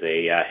that was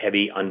a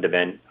heavy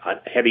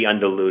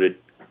undiluted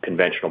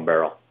conventional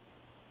barrel.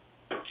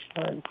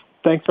 All right.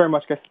 Thanks very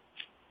much, guys.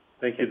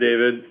 Thank you,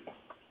 David.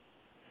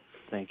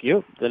 Thank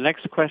you. The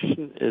next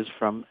question is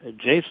from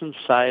Jason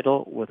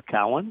Seidel with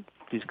Cowen.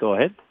 Please go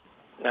ahead.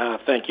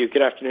 Thank you.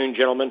 Good afternoon,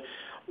 gentlemen.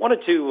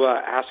 Wanted to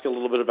ask a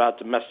little bit about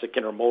domestic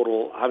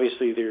intermodal.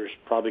 Obviously, there's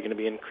probably going to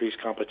be increased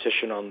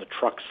competition on the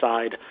truck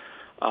side.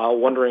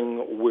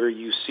 Wondering where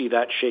you see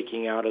that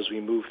shaking out as we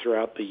move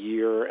throughout the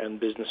year and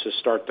businesses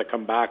start to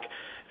come back.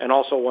 And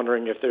also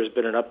wondering if there's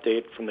been an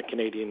update from the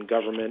Canadian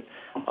government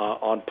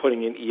on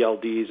putting in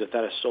ELDs, if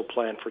that is still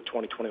planned for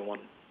 2021.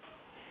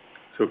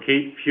 So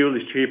fuel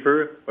is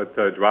cheaper, but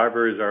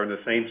drivers are in the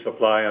same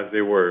supply as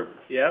they were.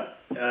 Yeah,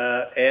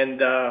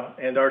 and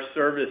our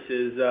service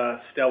is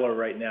stellar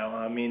right now.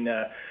 I mean,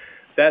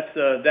 that's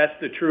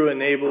the true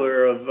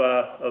enabler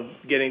of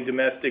getting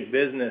domestic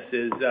business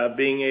is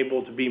being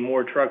able to be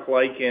more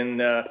truck-like in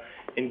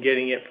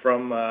getting it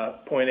from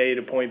point A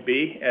to point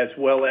B, as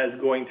well as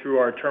going through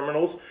our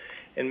terminals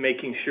and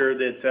making sure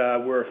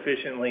that we're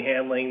efficiently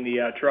handling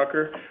the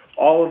trucker.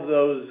 All of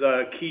those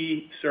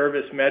key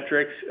service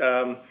metrics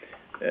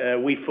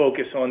we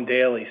focus on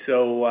daily.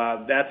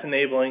 So that's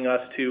enabling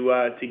us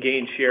to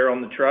gain share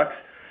on the trucks.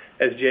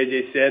 As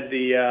JJ said,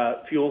 the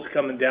fuel's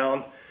coming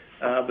down,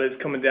 but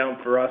it's coming down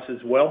for us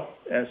as well.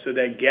 And so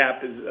that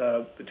gap is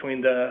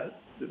between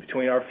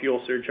our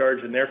fuel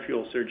surcharge and their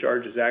fuel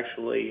surcharge is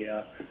actually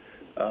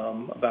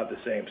about the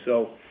same.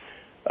 So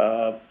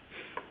the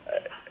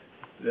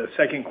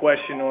second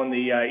question on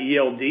the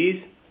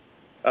ELDs,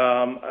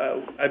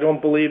 I don't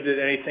believe that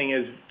anything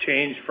has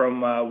changed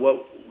from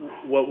what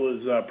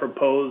was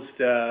proposed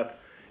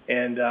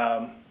and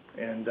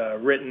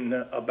written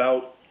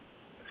about.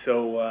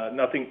 So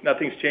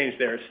nothing's changed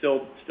there. It's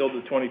still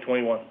the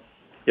 2021.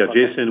 Yeah,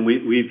 Jason,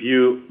 we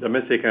view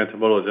domestic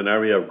intermodal as an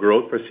area of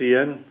growth for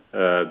CN.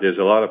 There's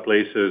a lot of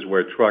places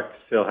where truck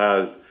still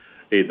has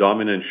a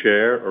dominant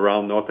share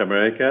around North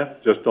America.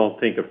 Just don't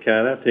think of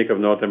Canada, think of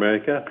North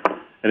America.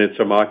 and it's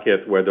a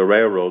market where the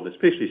railroad,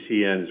 especially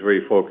CN, is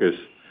very focused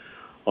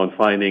on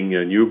finding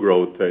new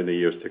growth in the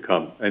years to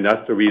come. And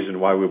that's the reason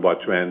why we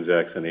bought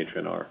TSX and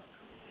H&R.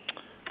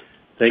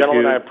 Thank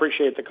Gentlemen, you. I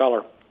appreciate the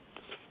color.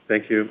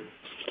 Thank you.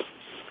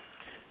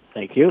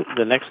 Thank you.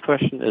 The next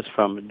question is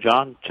from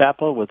John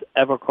Chappell with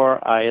Evercore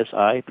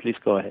ISI. Please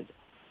go ahead.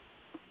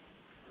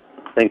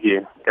 Thank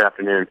you. Good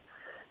afternoon.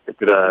 It's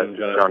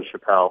John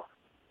Chappell.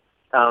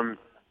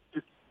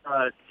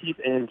 Keith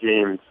and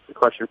James, a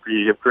question for you.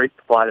 You have a great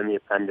slide in the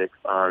appendix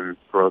on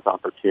growth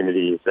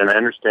opportunities, and I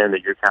understand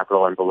that your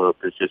capital envelope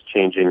is just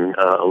changing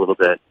a little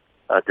bit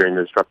during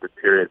the disruptive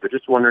period. But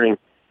just wondering,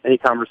 any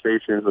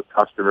conversations with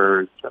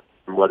customers,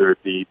 whether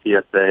it be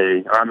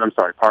PSA, or I'm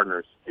sorry,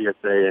 partners,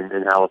 PSA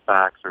in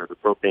Halifax or the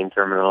propane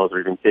terminals or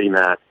even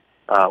KMAT,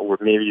 or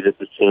maybe this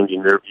is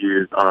changing their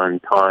views on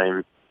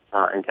time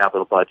and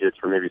capital budgets,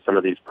 or maybe some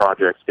of these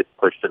projects get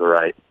pushed to the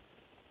right.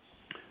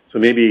 So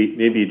maybe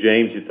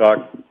James,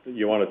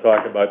 you want to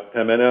talk about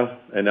Pembina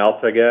and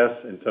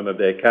AltaGas and some of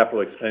the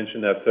capital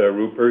expansion at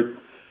Rupert,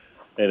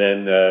 and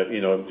then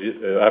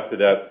after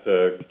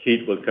that,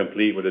 Keith will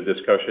complete with a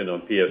discussion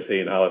on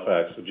PSA in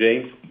Halifax. So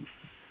James.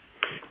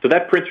 So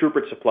that Prince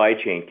Rupert supply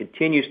chain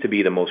continues to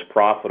be the most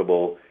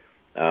profitable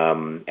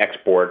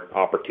export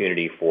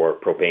opportunity for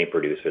propane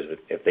producers.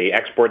 If they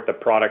export the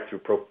product through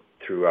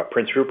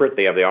Prince Rupert,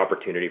 they have the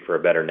opportunity for a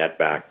better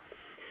netback.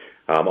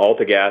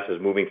 AltaGas is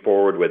moving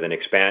forward with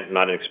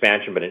not an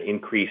expansion, but an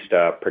increased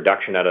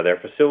production out of their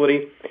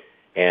facility.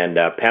 And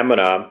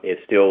Pembina is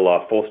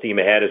still full steam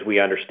ahead, as we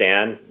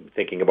understand,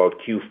 thinking about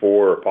Q4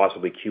 or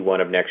possibly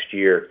Q1 of next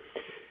year.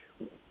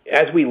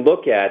 As we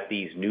look at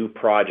these new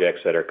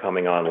projects that are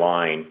coming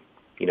online,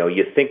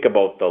 you think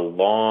about the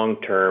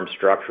long-term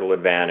structural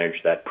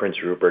advantage that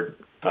Prince Rupert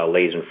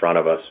lays in front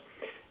of us.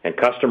 And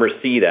customers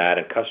see that,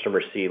 and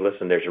customers see,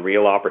 listen, there's a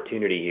real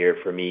opportunity here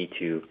for me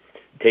to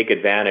take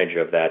advantage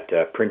of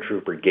that Prince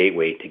Rupert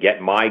gateway to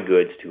get my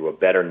goods to a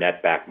better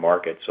netback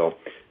market. So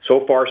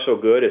far, so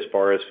good as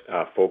far as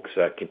folks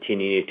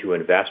continue to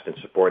invest and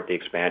support the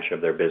expansion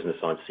of their business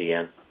on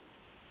CN.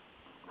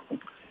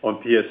 On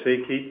PSA,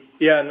 Keith?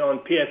 Yeah, no, on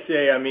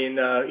PSA, I mean,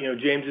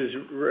 James is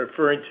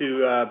referring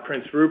to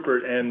Prince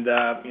Rupert and,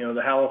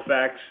 the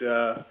Halifax,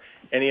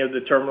 any of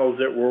the terminals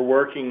that we're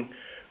working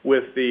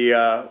with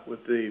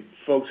the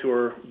folks who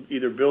are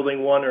either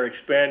building one or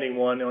expanding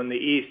one on the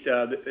east.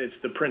 It's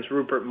the Prince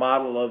Rupert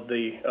model of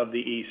the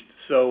east.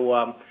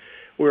 So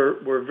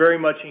we're very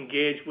much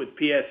engaged with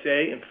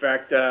PSA. In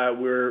fact,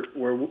 we're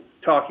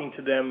talking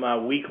to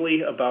them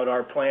weekly about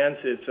our plans.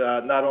 It's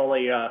not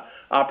only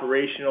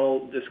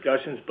operational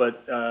discussions,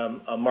 but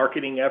a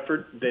marketing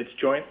effort that's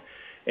joint.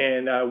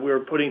 And we're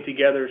putting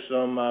together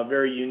some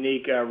very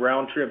unique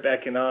round-trip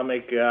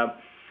economic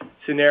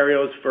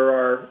scenarios for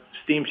our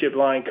steamship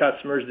line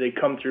customers. They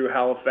come through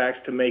Halifax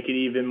to make it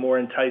even more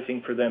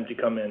enticing for them to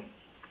come in.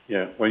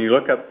 Yeah, when you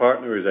look at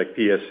partners like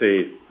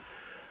PSA,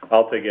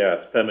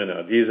 AltaGas,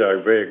 Pembina, these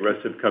are very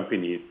aggressive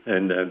companies,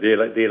 and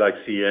they like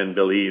CN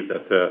believe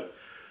that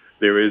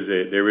there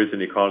is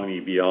an economy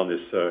beyond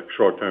this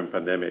short-term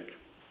pandemic.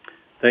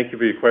 Thank you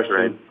for your question.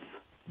 Right.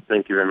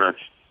 Thank you very much.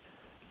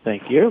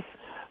 Thank you.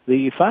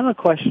 The final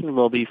question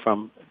will be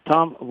from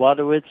Tom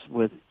Wadewitz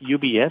with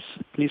UBS.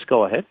 Please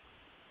go ahead.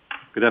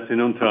 Good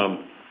afternoon,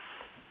 Tom.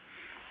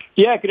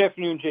 Yeah, good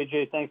afternoon,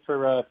 JJ. Thanks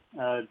for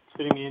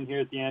fitting me in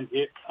here at the end.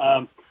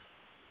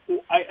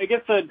 I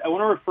guess I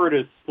want to refer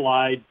to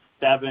slide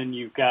 7.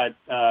 You've got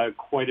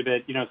quite a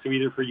bit, so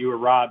either for you or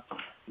Rob,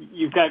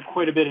 you've got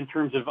quite a bit in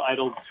terms of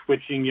idle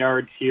switching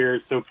yards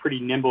here, so pretty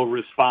nimble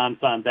response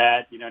on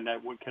that.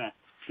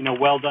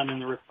 Well done in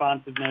the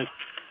responsiveness.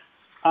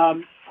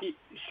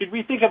 Should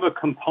we think of a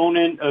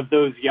component of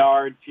those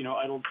yards,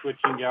 idle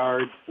switching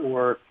yards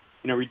or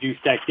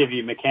reduced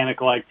activity,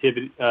 mechanical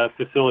activity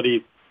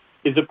facilities?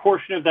 Is a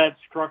portion of that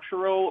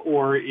structural,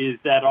 or is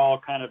that all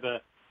kind of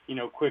a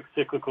quick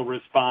cyclical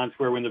response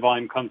where when the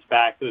volume comes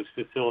back, those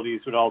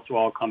facilities would also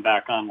all come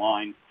back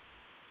online?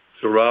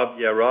 So Rob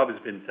has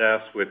been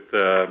tasked with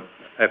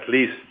at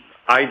least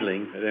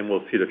idling, and then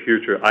we'll see the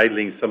future,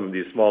 idling some of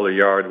these smaller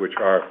yards, which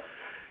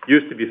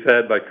used to be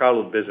fed by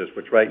carload business,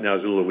 which right now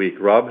is a little weak.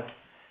 Rob?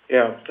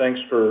 Yeah, thanks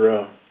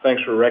for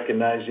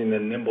recognizing the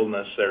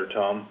nimbleness there,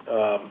 Tom.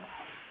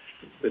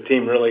 The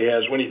team really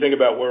has. When you think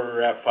about where we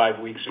were at 5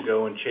 weeks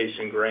ago and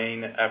chasing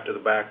grain after the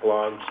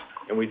backlogs,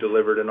 and we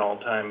delivered an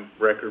all-time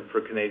record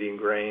for Canadian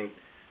grain.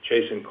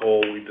 Chasing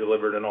coal, we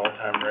delivered an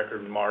all-time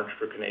record in March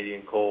for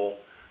Canadian coal.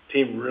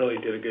 Team really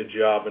did a good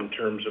job in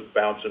terms of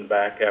bouncing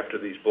back after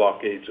these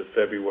blockades of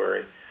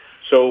February.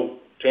 So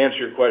to answer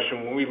your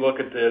question, when we look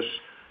at this,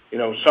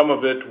 some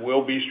of it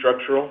will be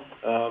structural,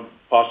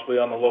 possibly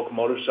on the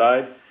locomotive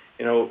side.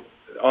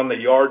 On the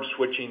yard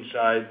switching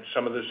side,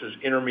 some of this is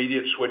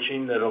intermediate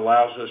switching that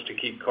allows us to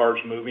keep cars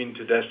moving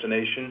to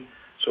destination.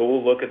 So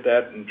we'll look at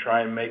that and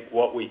try and make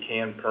what we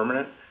can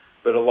permanent.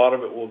 But a lot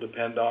of it will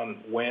depend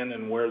on when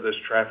and where this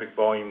traffic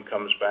volume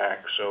comes back.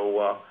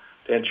 So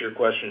to answer your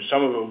question,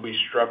 some of it will be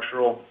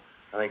structural.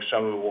 I think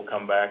some of it will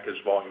come back as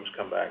volumes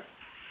come back.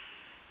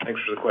 Thanks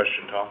for the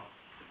question, Tom.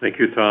 Thank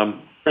you,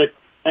 Tom. Great.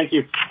 Thank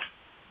you.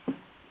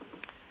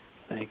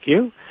 Thank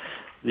you.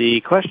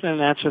 The question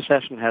and answer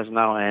session has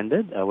now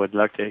ended. I would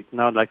like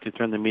to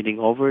turn the meeting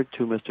over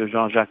to Mr.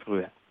 Jean-Jacques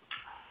Ruest.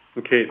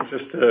 Okay,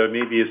 just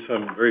maybe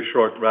some very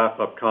short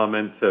wrap-up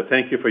comments.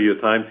 Thank you for your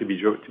time to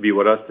be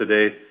with us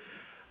today.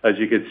 As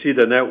you can see,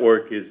 the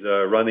network is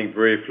running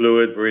very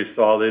fluid, very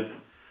solid.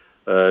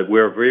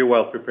 We're very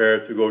well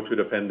prepared to go through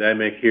the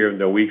pandemic here in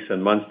the weeks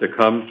and months to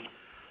come.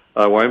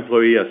 Our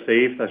employees are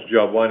safe. That's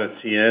job one at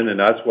CN, and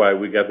that's why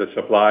we got the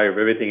supply of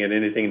everything and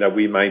anything that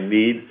we might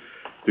need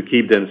to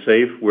keep them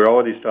safe. We're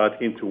already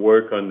starting to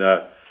work on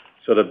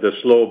sort of the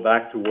slow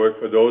back to work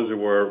for those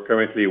who are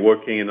currently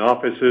working in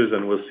offices,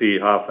 and we'll see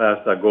how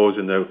fast that goes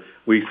in the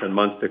weeks and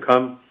months to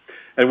come.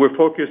 And we're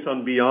focused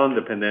on beyond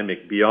the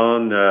pandemic,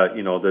 beyond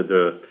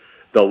the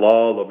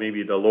lull or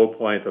maybe the low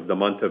point of the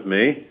month of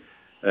May,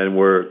 and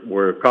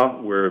we're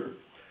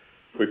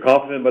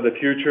confident about the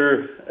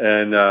future,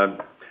 and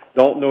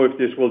don't know if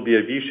this will be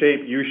a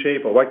V-shape,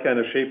 U-shape, or what kind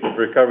of shape of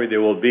recovery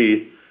there will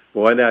be.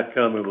 But when that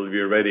comes, we will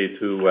be ready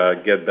to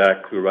get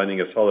back to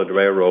running a solid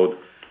railroad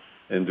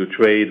and to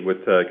trade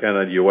with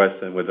Canada, U.S.,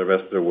 and with the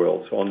rest of the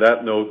world. So on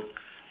that note,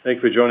 thank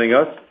you for joining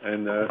us,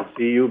 and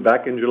see you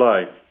back in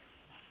July.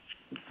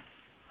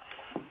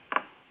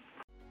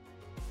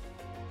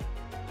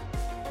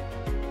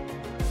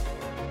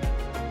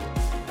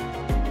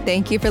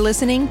 Thank you for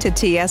listening to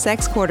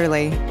TSX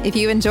Quarterly. If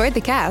you enjoyed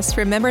the cast,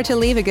 remember to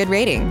leave a good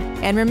rating.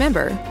 And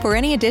remember, for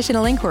any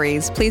additional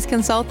inquiries, please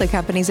consult the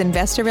company's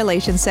investor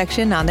relations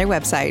section on their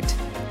website.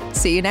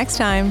 See you next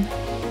time.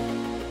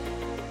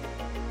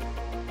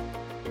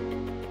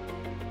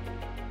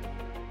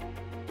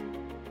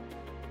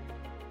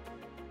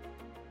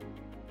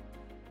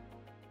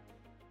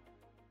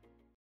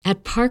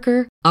 At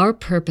Parker, our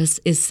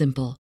purpose is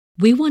simple.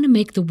 We want to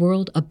make the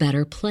world a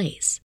better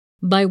place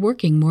by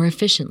working more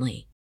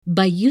efficiently,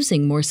 by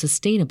using more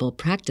sustainable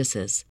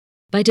practices,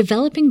 by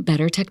developing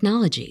better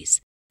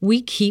technologies.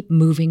 We keep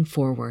moving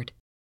forward.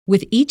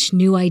 With each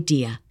new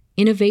idea,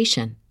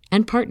 innovation,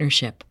 and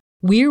partnership,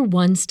 we're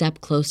one step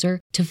closer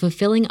to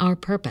fulfilling our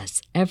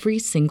purpose every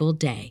single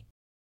day.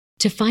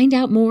 To find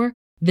out more,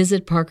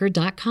 visit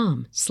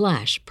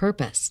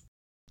parker.com/purpose.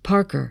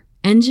 Parker,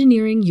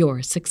 engineering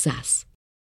your success.